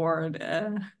a board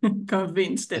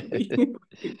convinced that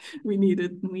we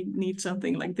need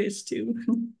something like this too.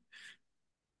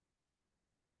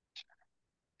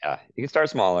 Yeah, you can start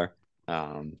smaller,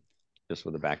 just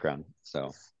with the background.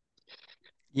 So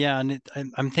yeah, and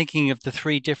I'm thinking of the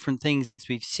 3 different things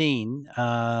we've seen,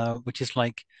 which is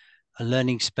like a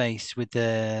learning space with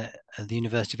the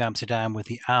University of Amsterdam with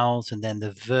the owls, and then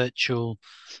the virtual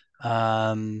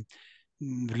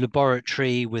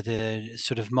laboratory with a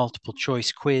sort of multiple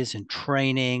choice quiz and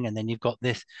training, and then you've got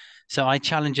this. So I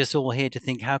challenge us all here to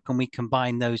think, how can we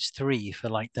combine those 3 for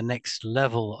like the next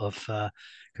level of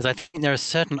because I think there are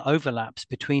certain overlaps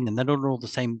between them. They're not all the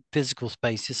same physical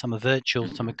spaces. Some are virtual,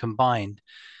 some are combined.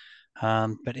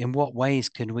 But in what ways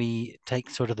can we take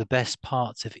sort of the best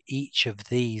parts of each of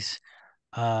these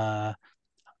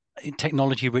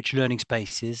technology-rich learning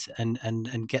spaces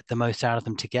and get the most out of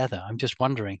them together? I'm just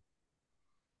wondering.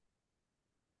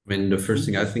 I mean, the first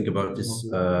thing I think about is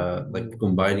like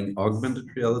combining augmented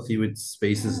reality with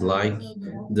spaces like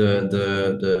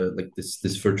the like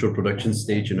this virtual production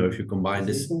stage. You know, if you combine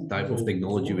this type of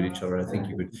technology with each other, I think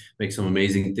you could make some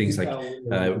amazing things. Like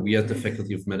we at the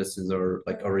Faculty of Medicine are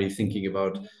like already thinking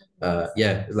about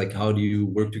like how do you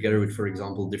work together with, for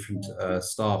example, different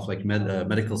staff, like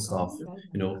medical staff.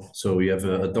 You know, so you have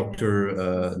a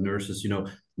doctor, nurses. You know,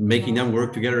 making them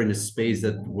work together in a space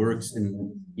that works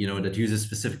in, you know, that uses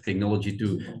specific technology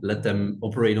to let them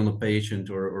operate on a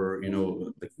patient, or you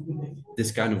know, like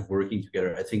this kind of working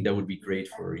together. I think that would be great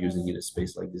for using in a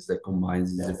space like this that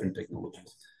combines these different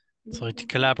technologies. So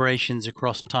collaborations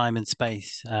across time and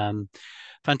space.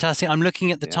 Fantastic. I'm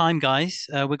looking at the time, guys.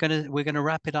 We're gonna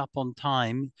wrap it up on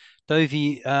time.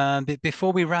 Dovi,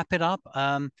 before we wrap it up,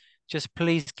 just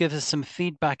please give us some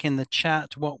feedback in the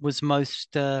chat. What was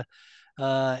most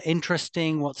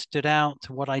interesting? What stood out?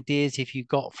 What ideas have you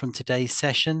got from today's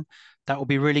session? That would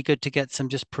be really good to get some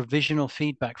just provisional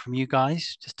feedback from you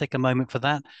guys. Just take a moment for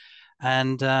that.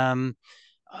 And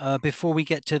before we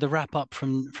get to the wrap up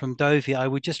from Dovi, I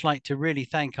would just like to really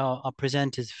thank our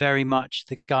presenters very much,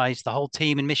 the guys, the whole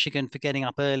team in Michigan, for getting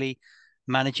up early,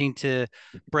 managing to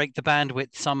break the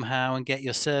bandwidth somehow and get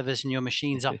your servers and your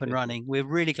machines up and running. We're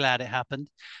really glad it happened.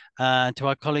 To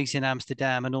our colleagues in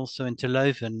Amsterdam and also into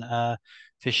Leuven,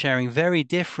 for sharing very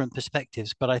different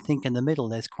perspectives, but I think in the middle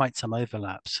there's quite some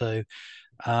overlap. So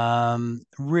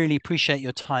really appreciate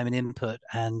your time and input,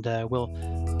 and we'll